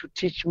patient to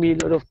teach me a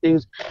lot of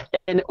things,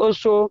 and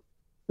also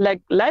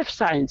like life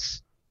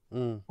science.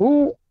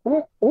 Who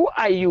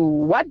are you?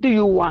 What do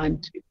you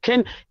want?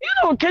 Can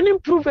you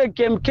improve a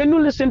game? Can you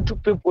listen to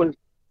people?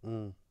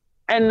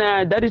 And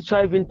that is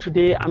why even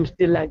today I'm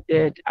still like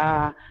that.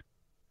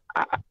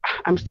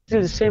 I'm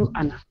still the same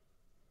Anna.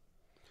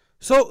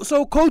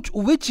 So coach,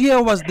 which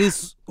year was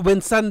this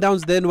when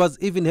Sundowns then was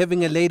even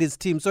having a ladies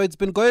team? So it's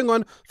been going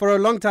on for a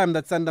long time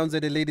that Sundowns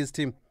had a ladies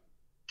team.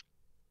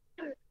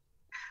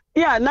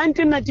 Yeah,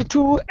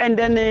 1992, and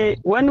then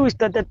when we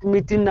started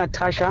meeting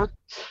Natasha,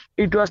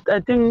 it was,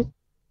 I think,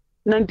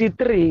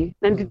 93,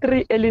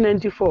 early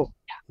 94.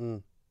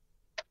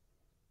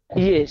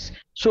 Yes,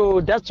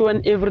 so that's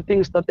when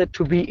everything started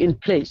to be in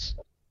place.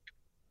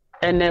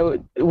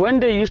 And when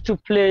they used to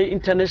play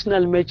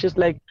international matches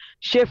like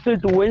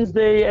Sheffield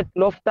Wednesday at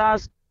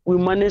Loftus, they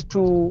managed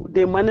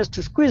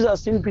to squeeze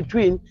us in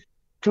between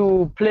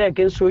to play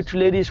against Soweto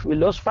ladies. We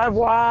lost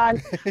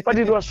 5-1, but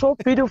it was so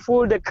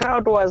beautiful. The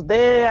crowd was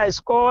there. I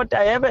scored.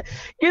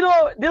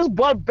 This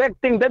ball back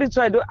thing. That is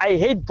why I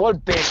hate ball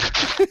back.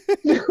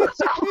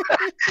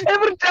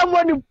 Every time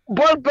when you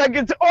ball back,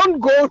 it's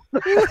on goal.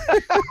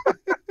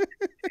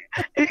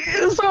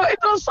 So it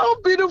was so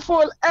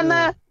beautiful.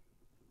 And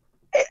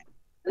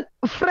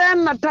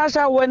friend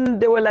Natasha, when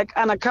they were like,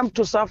 Anna, come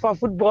to SAFA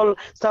football.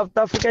 South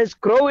Africa is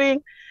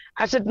growing.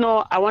 I said,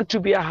 no, I want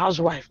to be a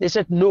housewife. They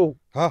said, no.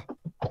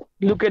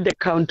 Look at the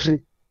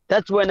country.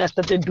 That's when I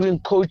started doing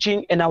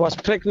coaching, and I was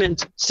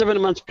pregnant, 7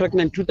 months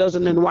pregnant,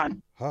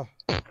 2001.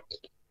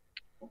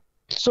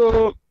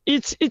 So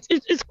it's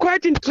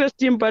quite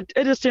interesting, but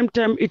at the same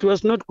time, it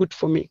was not good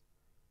for me.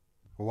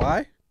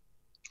 Why?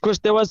 Because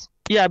there was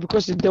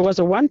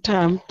a one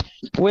time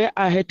where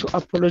I had to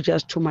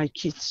apologize to my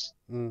kids.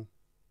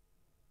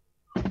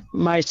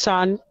 My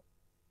son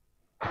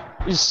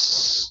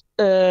is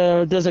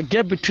there's a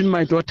gap between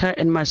my daughter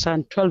and my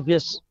son, 12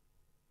 years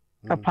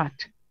apart.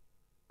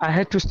 I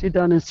had to sit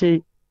down and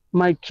say,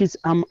 my kids,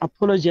 I'm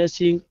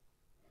apologizing.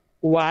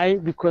 Why?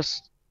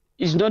 Because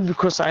it's not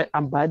because I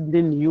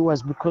abandoned you,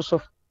 it's because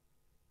of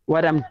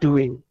what I'm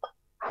doing.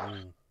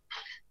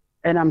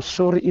 And I'm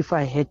sorry if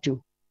I had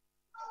to.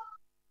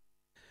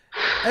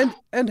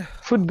 And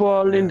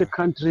football in the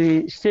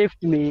country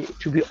saved me,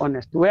 to be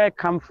honest. Where I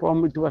come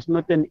from, it was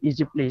not an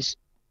easy place.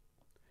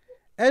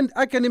 And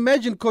I can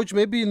imagine, Coach,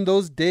 maybe in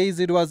those days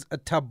it was a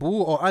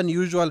taboo or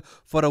unusual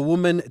for a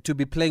woman to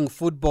be playing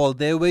football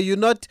there. Were you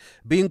not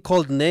being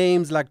called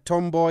names like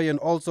tomboy and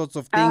all sorts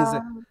of things?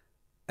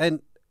 And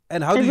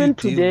how do you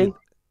deal with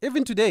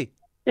even today?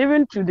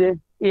 Even today,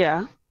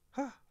 yeah.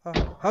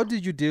 How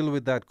did you deal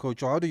with that,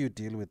 Coach? Or how do you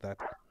deal with that?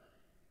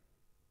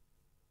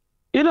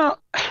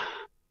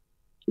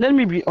 Let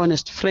me be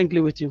honest,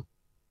 frankly, with you.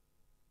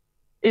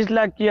 It's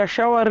like you're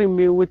showering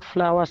me with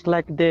flowers,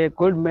 like the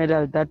gold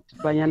medal that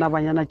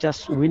Banyana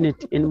just win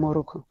it in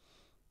Morocco.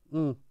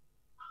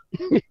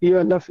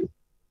 You're laughing.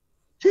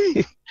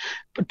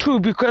 But true,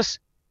 because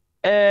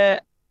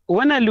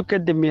when I look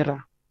at the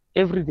mirror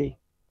every day,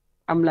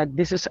 I'm like,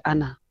 this is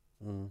Anna.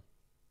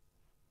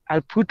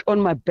 I'll put on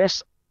my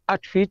best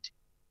outfit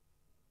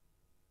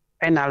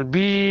and I'll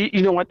be,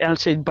 what I'll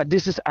say, but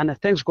this is Anna.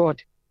 Thanks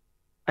God.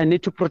 I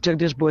need to protect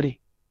this body.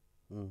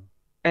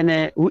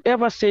 And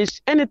whoever says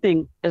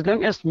anything, as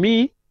long as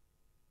me,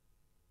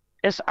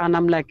 and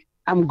I'm like,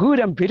 I'm good,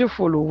 I'm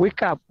beautiful,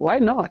 wake up. Why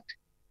not?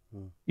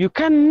 You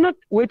cannot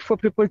wait for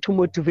people to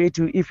motivate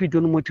you if you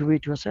don't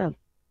motivate yourself.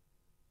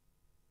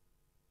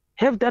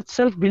 Have that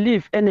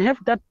self-belief and have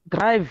that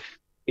drive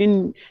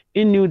in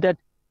you that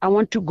I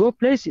want to go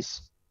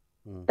places.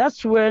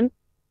 That's when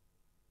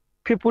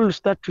people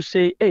start to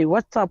say, hey,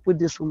 what's up with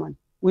this woman?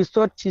 We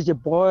thought she's a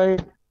boy,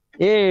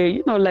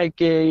 hey,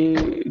 like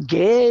a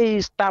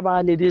gay,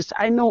 stubborn, it is.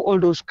 I know all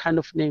those kind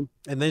of names.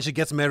 And then she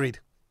gets married.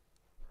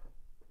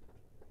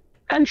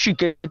 And she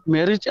get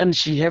married and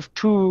she have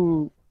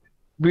 2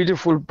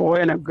 beautiful boy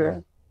and a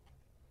girl.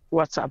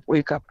 What's up?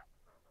 Wake up.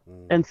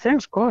 And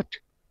thanks God.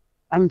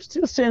 I'm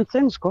still saying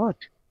thanks God.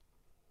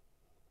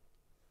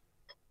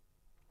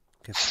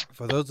 Okay.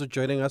 For those who are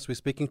joining us, we're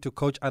speaking to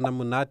Coach Anna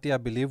Munati. I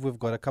believe we've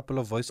got a couple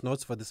of voice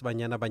notes for this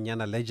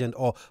Banyana legend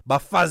or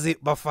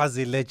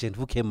Bafazi legend.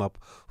 Who came up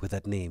with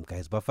that name,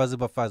 guys?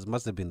 Bafazi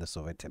must have been the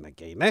Sowetan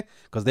again, eh?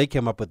 Because they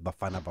came up with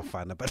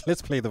Bafana. But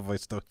let's play the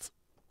voice notes.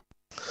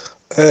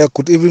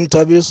 Good evening,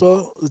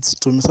 Tabiso. It's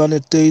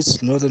Tumisane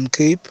Taste, Northern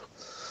Cape.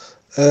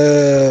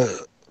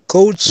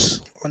 Coach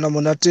Anna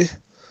Munati,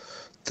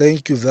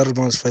 thank you very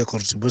much for your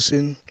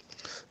contribution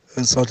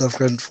in South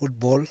African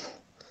football.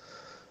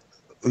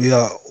 We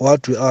are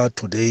what we are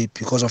today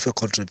because of your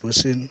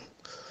contribution.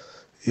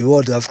 You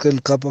won the African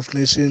Cup of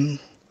Nations,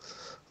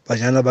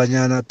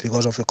 Banyana,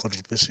 because of your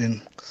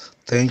contribution.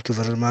 Thank you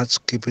very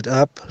much. Keep it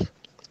up.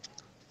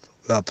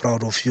 We are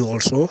proud of you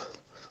also.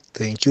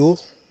 Thank you.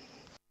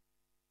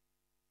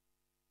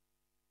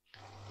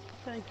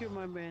 Thank you,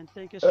 my man.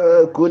 Thank you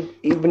so much. Good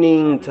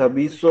evening,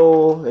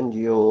 Tabiso and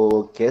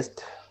your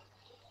guest.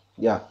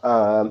 Yeah,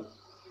 a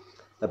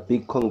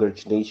big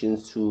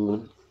congratulations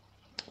to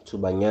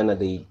Banyana.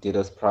 They did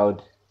us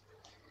proud.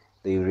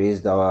 They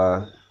raised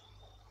our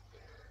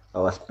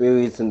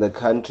spirits in the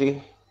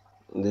country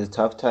in these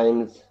tough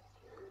times.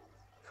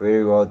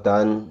 Very well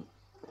done.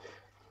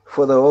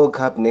 For the World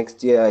Cup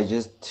next year, I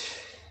just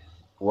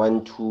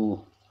want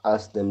to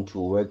ask them to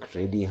work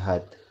really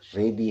hard.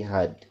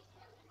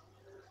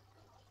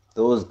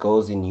 Those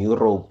goals in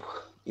Europe,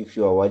 if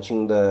you are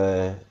watching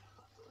the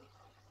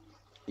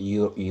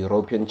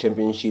European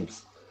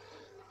Championships,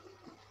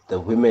 the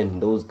women,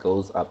 those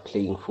girls are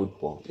playing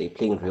football. They're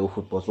playing real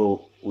football.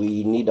 So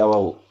we need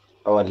our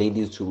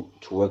ladies to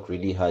work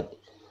really hard.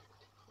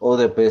 All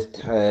the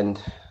best, and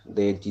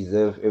they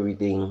deserve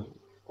everything,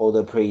 all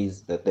the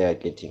praise that they are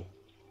getting.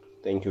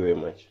 Thank you very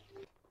much.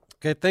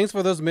 Okay, thanks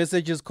for those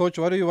messages. Coach,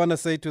 what do you want to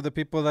say to the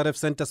people that have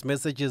sent us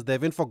messages? They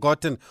haven't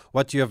forgotten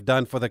what you have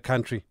done for the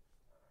country.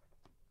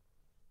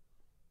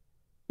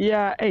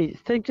 Yeah, hey,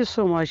 thank you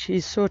so much.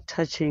 It's so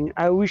touching.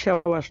 I wish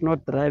I was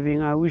not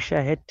driving. I wish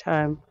I had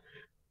time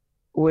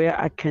where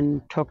I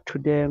can talk to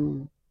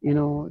them,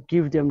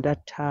 give them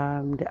that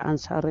time, the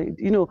answer,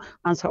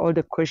 answer all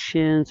the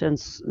questions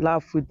and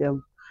laugh with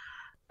them.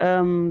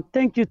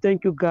 Thank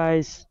you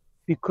guys,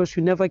 because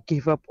you never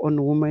give up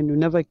on women. You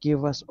never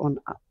give us on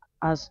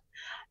us.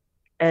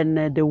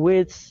 And the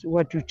words,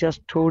 what you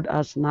just told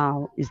us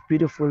now is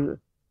beautiful.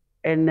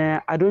 And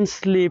I don't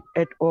sleep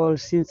at all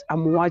since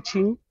I'm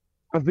watching.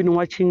 I've been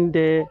watching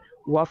the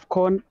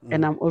WAFCON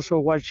and I'm also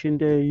watching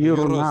the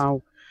Euro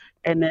now.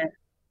 And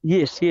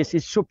yes,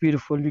 it's so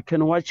beautiful. You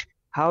can watch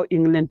how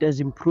England has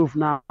improved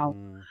now.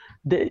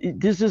 They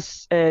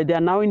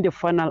are now in the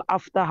final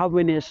after how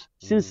many years?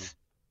 Since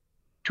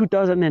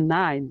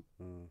 2009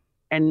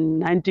 and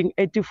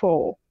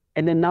 1984.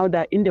 And then now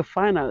they're in the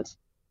finals.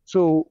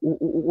 So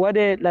what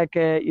they've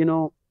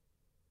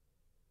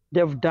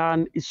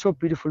done is so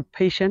beautiful.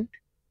 Patient,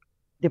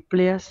 the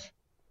players,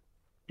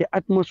 the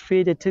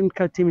atmosphere, the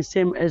technical team is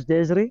same as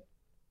Desiree.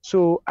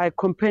 So I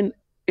compare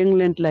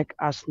England like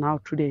us now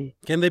today.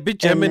 Can they beat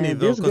Germany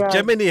though? Because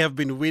Germany have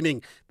been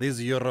winning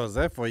these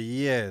Euros for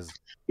years.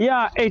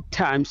 Yeah, 8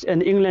 times,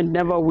 and England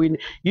never win.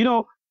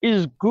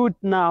 It's good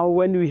now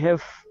when we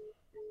have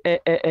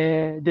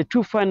the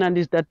 2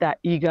 finalists that are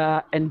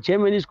eager, and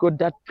Germany's got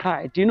that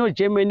pride.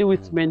 Germany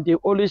with men, they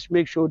always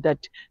make sure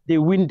that they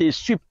win, they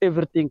sweep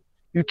everything.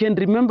 You can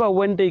remember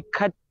when they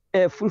cut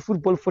full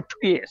football for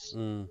 2 years.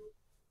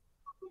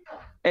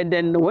 And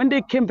then when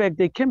they came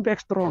back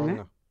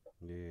strong.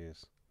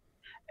 Yes.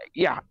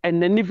 Yeah,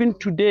 and then even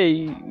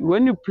today,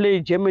 when you play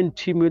German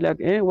team, you're like,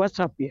 what's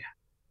up here?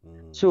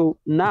 So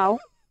now,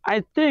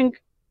 I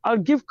think I'll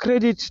give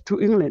credit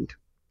to England.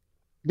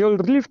 They'll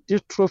lift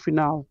this trophy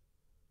now.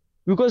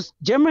 Because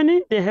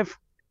Germany, they have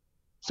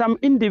some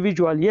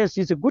individual. Yes,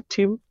 it's a good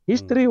team.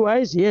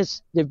 History-wise,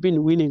 yes, they've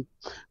been winning.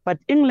 But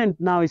England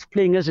now is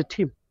playing as a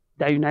team.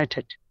 They're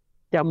united.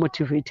 They're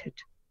motivated.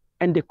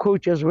 And the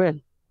coach as well.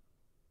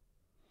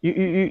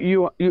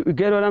 You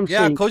get what I'm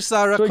saying? Yeah, Coach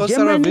Sarah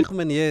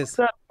Wichman, yes.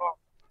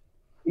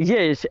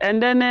 Yes,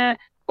 and then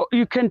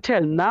you can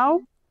tell now,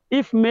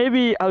 if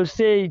maybe I'll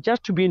say,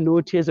 just to be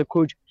naughty as a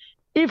coach,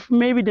 if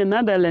maybe the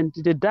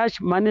Netherlands, the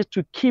Dutch managed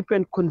to keep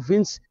and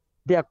convince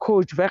their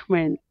coach,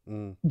 Wichman,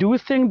 do you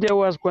think they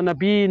was going to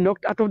be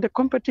knocked out of the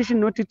competition,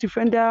 not to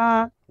defend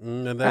their...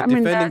 and they're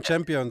defending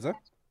champions, huh?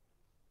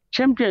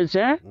 Champions,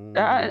 eh?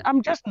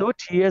 I'm just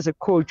naughty as a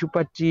coach,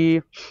 but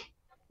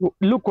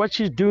Look what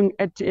she's doing.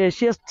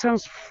 She has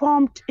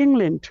transformed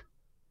England.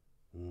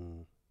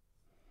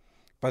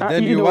 But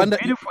then you wonder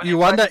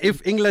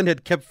if England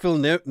had kept Phil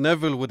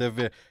Neville, would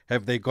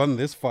have they gone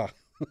this far?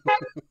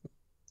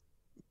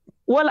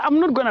 Well, I'm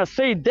not going to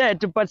say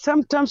that, but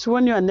sometimes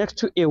when you are next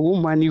to a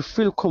woman, you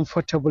feel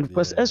comfortable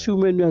because as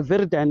women, you are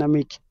very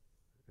dynamic.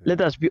 Let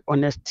us be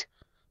honest.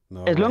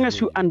 No, as long as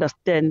you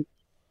understand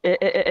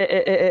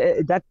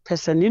that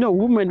person,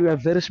 women, we are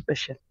very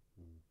special.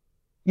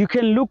 You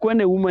can look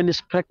when a woman is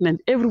pregnant.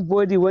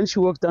 Everybody, when she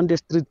walks down the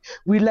street,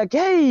 we're like,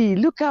 hey,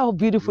 look how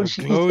beautiful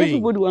she is.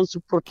 Everybody wants to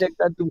protect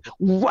that.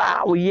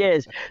 Wow,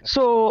 yes.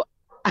 So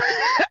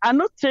I'm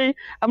not saying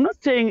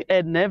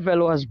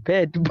Neville was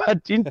bad,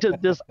 but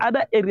there's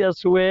other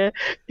areas where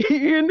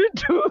you need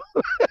to.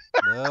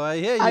 No, I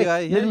hear you.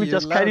 Let me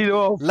just carry it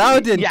off.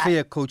 Loud and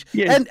clear, Coach.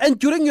 Yes. And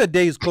during your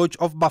days, Coach,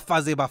 of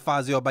Bafaze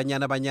or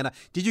Banyana,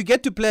 did you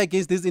get to play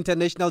against these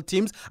international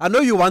teams? I know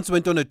you once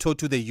went on a tour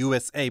to the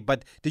USA,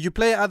 but did you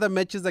play other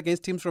matches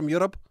against teams from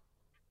Europe?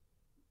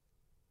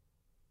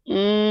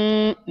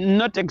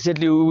 Not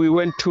exactly. We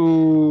went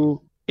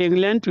to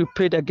England. We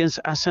played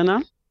against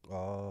Arsenal.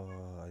 Oh,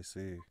 I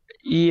see.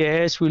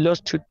 Yes, we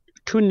lost 2-0.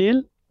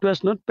 It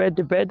was not bad.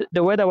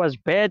 The weather was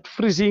bad,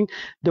 freezing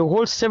the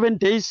whole 7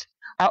 days.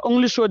 I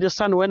only saw the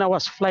sun when I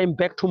was flying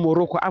back to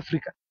Morocco,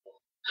 Africa.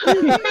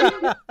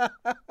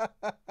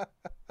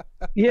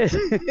 Yes,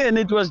 and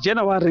it was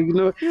January,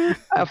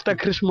 after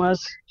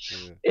Christmas.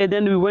 And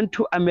then we went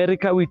to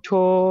America. We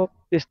toured,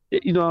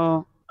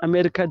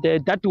 America there.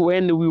 That's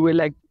when we were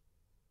like,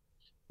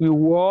 we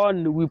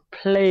won, we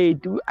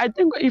played. I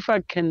think if I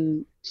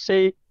can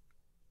say,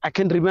 I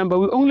can remember,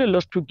 we only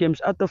lost 2 games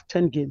out of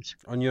 10 games.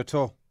 On your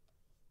tour?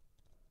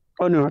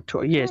 On our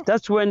tour, yes.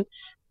 That's when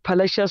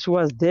Palacios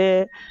was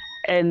there,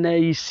 and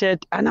he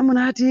said,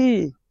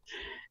 Anamonati,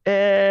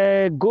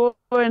 go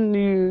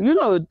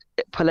and,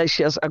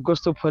 Palacios,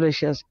 Augusto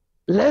Palacios,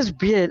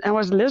 lesbian. I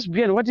was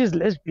lesbian. What is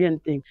lesbian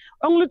thing?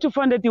 Only to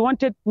find that he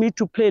wanted me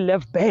to play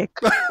left back.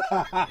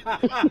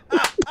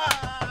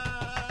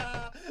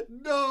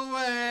 No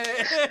way.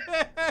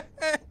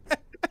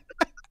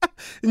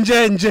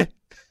 Nje.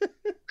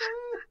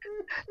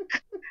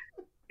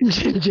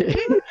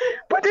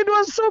 But it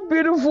was so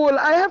beautiful.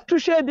 I have to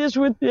share this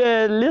with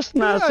the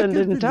listeners and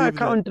the entire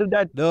country.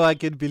 No, I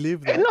can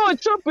believe that. No,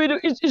 it's so beautiful.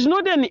 It's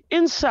not an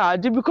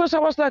insult because I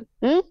was like,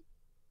 and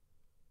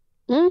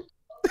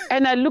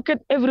I look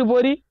at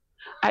everybody.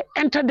 I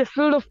enter the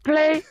field of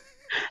play,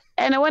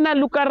 and when I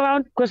look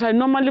around, because I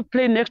normally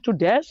play next to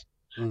Des,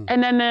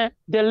 and then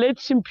the late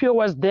Simpio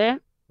was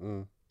there,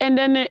 and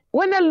then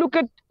when I look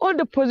at all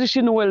the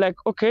positions, were like,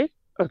 okay,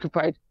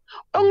 occupied.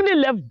 Only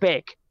left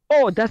back.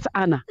 Oh, that's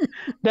Anna.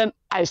 Then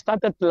I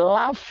started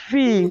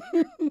laughing,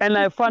 and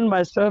I found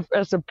myself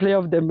as a player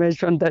of the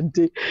match on that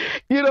day.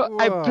 Wow.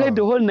 I played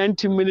the whole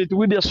 90 minutes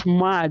with a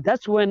smile.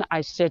 That's when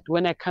I said,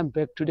 when I come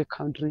back to the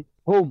country,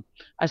 home,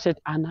 I said,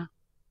 Anna,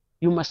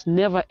 you must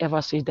never,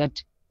 ever say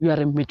that you are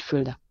a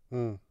midfielder.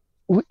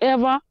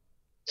 Whoever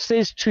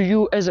says to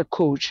you as a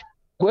coach,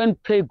 go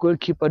and play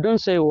goalkeeper, don't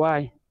say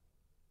why.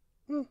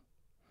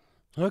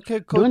 Okay,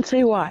 Coach. Don't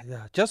say why.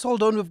 Yeah, just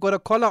hold on. We've got a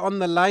caller on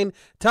the line.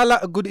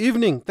 Tala, good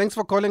evening. Thanks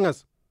for calling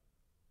us.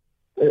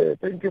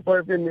 Thank you for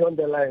having me on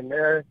the line.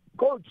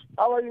 Coach,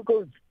 how are you,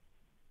 Coach?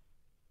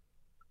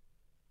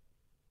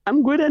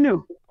 I'm good, and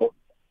you?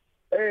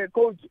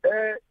 Coach,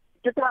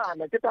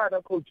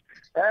 Kitana, Coach.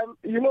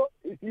 You know,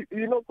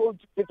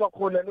 Coach, and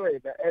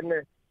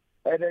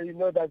you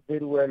know that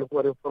very well.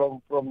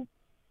 From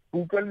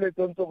Google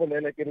lessons of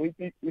an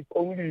if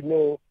only you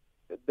know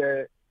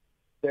the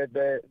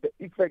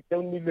effect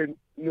only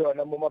you are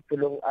Mama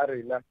Pelong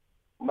Arena,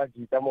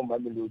 Magita Mama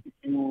Melody.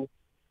 You,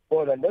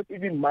 not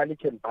even money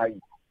can buy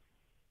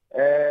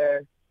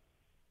it.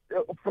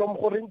 From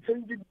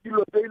Horington,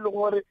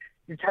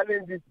 the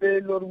challenges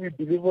there, Lord, we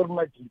deliver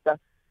Magita.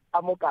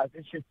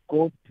 Amokasi should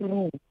go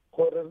through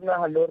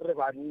Horana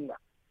Lorevana.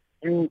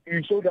 You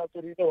showed us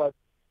what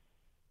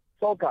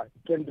soccer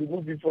can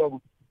remove you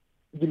from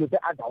the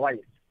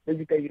otherwise.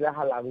 Basically,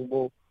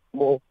 Halango,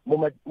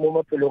 Moma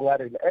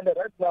Pelong. And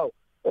right now,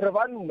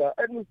 Ravana,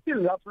 and we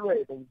still laugh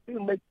fluent, and we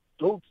still make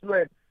jokes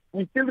fluent.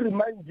 We still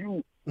remind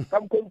you,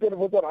 come control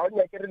voter around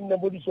your carrying the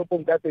body shop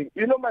on that thing.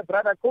 You know, my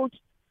brother, Coach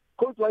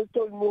was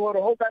told me,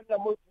 how can I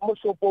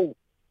shop? Or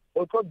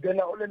then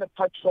I only in a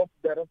patch shop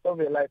the rest of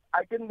your life.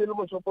 I can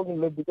never shop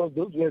on because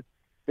those words,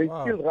 they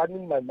still run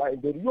in my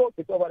mind. The real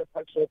get over a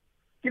patch shop.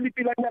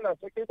 Kilipilana,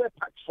 so get a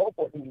patch shop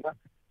on him.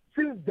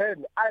 Since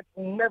then, I've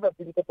never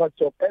been to a patch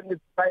shop. And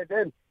by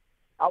then,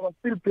 I was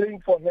still playing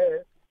for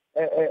her.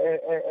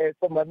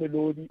 For my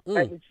melody,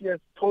 and she has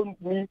told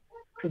me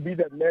to be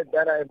the man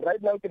that I am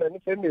right now. In a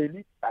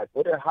family, I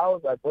got a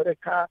house, I got a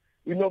car.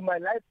 You know, my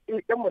life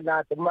is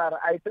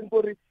I think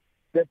the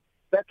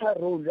better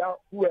role.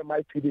 Who am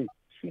I today?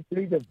 She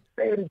played a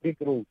very big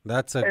role.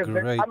 That's a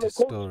great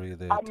story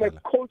there. I'm a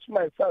coach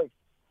myself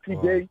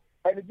today,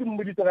 and it didn't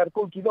really a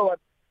coach. You know what?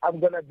 I'm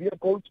gonna be a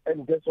coach,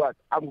 and guess what?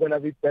 I'm gonna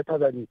be better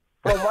than you.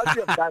 From what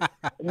you've done,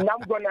 and I'm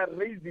gonna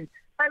raise it.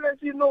 And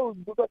she knows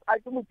because I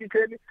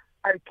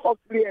talk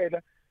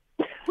clear.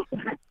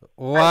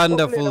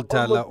 Wonderful,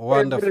 Thala.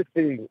 Wonderful.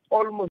 Everything,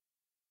 almost.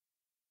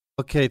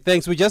 Okay,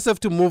 thanks. We just have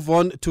to move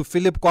on to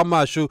Philip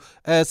Kwamashu.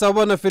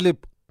 Sawubona,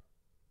 Philip.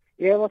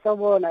 Yeah, what's up,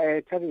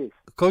 Travis?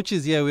 Coach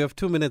is here. We have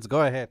 2 minutes.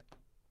 Go ahead.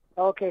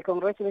 Okay,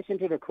 congratulations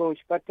to the coach.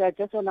 But I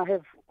just want to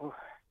have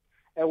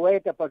a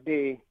word about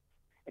they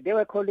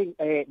were calling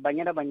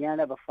Banyana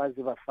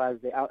Bafazi.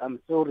 I'm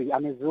sorry,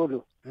 I'm a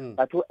Zulu.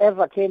 But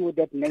whoever came with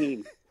that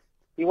name,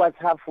 he was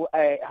half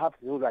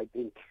Zulu, I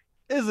think.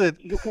 Is it?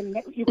 You can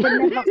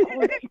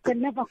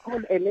never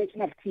call a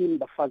national team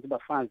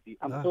Bafazi.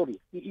 I'm sorry.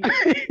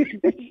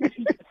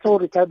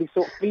 Sorry, Travis.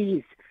 So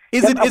please.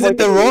 Is it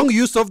the wrong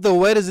use of the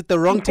word? Is it the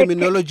wrong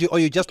terminology, or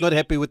you're just not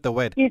happy with the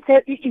word?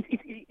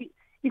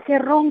 It's a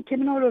wrong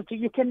terminology.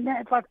 You can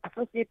never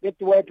associate that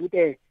word with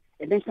a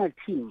national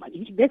team.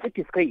 That's a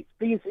disgrace.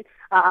 Please,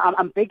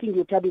 I'm begging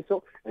you, Tabi,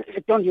 so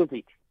don't use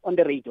it on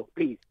the radio,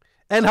 please.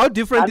 And how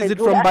different is it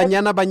from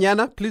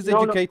Banyana? Please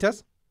educate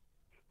us.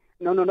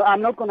 No.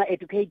 I'm not going to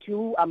educate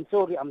you. I'm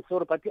sorry,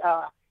 but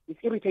it's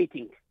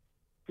irritating,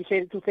 to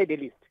say the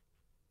least.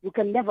 You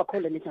can never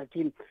call a national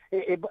team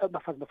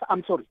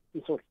I'm sorry.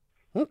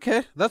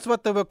 Okay, that's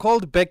what they were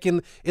called back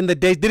in the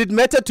days. Did it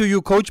matter to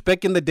you, Coach,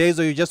 back in the days,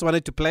 or you just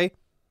wanted to play?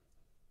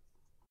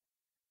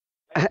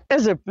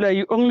 As a player,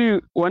 you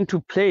only want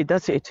to play,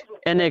 that's it.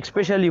 And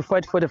especially you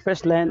fight for the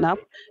first lineup.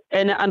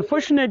 And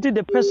unfortunately,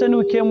 the person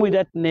who came with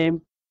that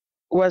name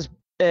was,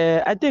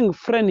 I think,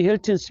 friend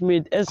Hilton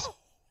Smith, as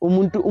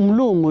Umuntu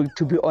Umlungu,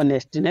 to be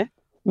honest.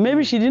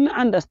 Maybe she didn't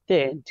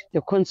understand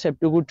the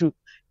concept of to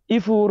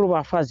if we were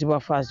Bafazi,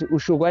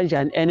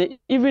 and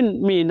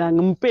even me,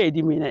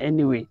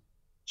 anyway.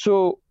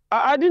 So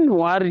I didn't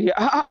worry.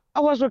 I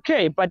was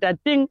okay. But I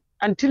think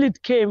until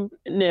it came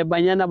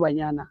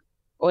Banyana,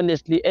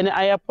 honestly, and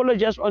I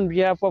apologize on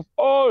behalf of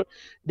all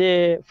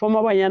the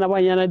former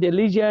Banyana, the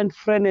legend,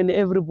 friend, and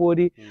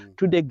everybody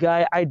to the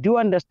guy. I do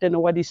understand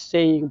what he's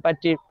saying,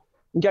 but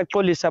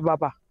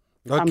Sababa.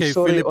 Okay, I'm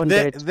sorry, Philip, on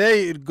there that.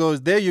 it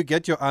goes. There you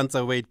get your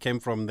answer where it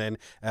came from then,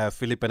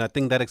 Philip, and I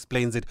think that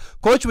explains it.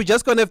 Coach, we're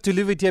just going to have to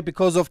leave it here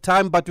because of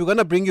time, but we're going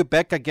to bring you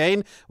back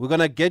again. We're going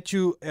to get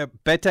you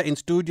better in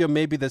studio.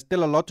 Maybe there's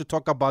still a lot to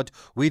talk about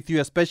with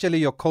you, especially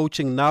your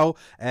coaching now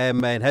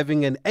and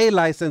having an A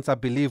license, I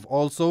believe,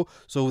 also.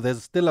 So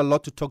there's still a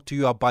lot to talk to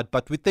you about,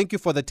 but we thank you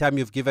for the time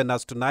you've given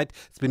us tonight.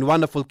 It's been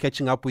wonderful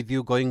catching up with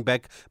you, going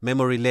back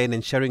memory lane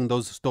and sharing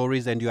those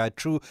stories, and you are a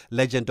true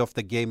legend of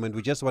the game, and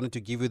we just wanted to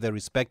give you the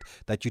respect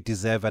that you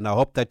deserve, and I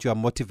hope that you are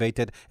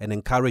motivated and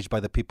encouraged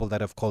by the people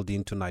that have called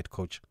in tonight,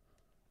 Coach.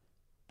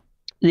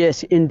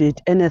 Yes,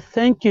 indeed. And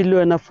thank you,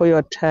 Luana, for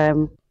your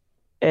time.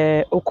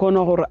 And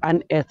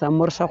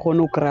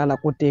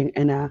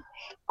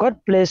God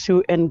bless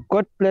you, and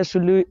God bless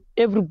you,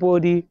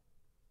 everybody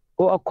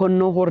who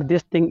are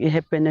this thing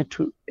happened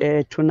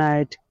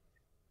tonight.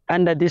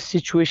 Under this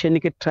situation,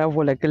 you can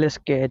travel like let's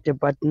get,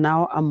 but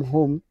now I'm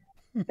home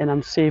and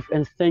I'm safe,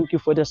 and thank you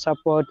for the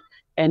support.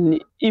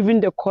 And even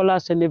the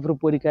callers and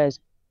everybody, guys,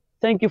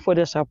 thank you for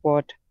the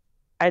support.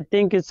 I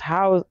think it's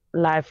how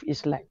life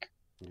is like.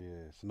 Yes.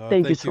 No,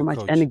 thank you so much,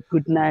 Coach. and a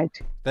good night.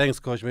 Thanks,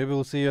 Coach. Maybe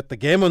we'll see you at the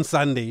game on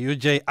Sunday.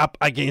 UJ up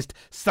against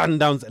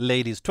Sundowns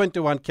ladies.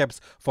 21 caps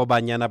for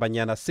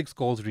Banyana. 6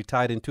 goals,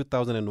 retired in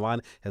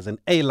 2001. Has an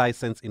A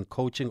license in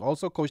coaching.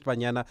 Also coached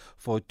Banyana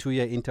for a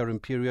 2-year interim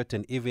period,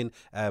 and even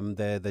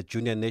the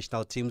junior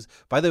national teams.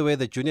 By the way,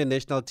 the junior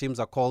national teams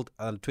are called,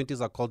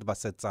 20s are called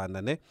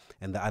Basetsana,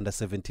 and the under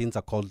 17s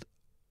are called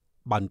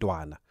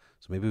Bantwana.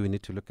 So maybe we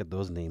need to look at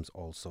those names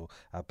also.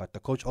 But the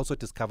coach also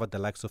discovered the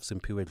likes of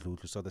Simpiwe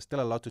Dludlu. So there's still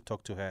a lot to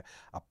talk to her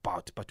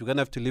about. But we're going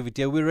to have to leave it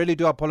here. We really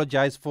do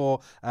apologize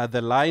for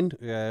the line.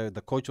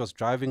 The coach was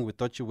driving. We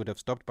thought she would have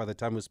stopped by the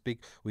time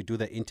we do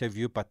the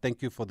interview. But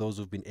thank you for those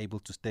who've been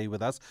able to stay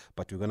with us.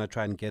 But we're going to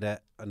try and get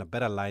her on a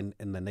better line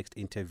in the next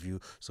interview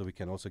so we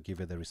can also give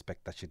her the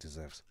respect that she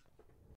deserves.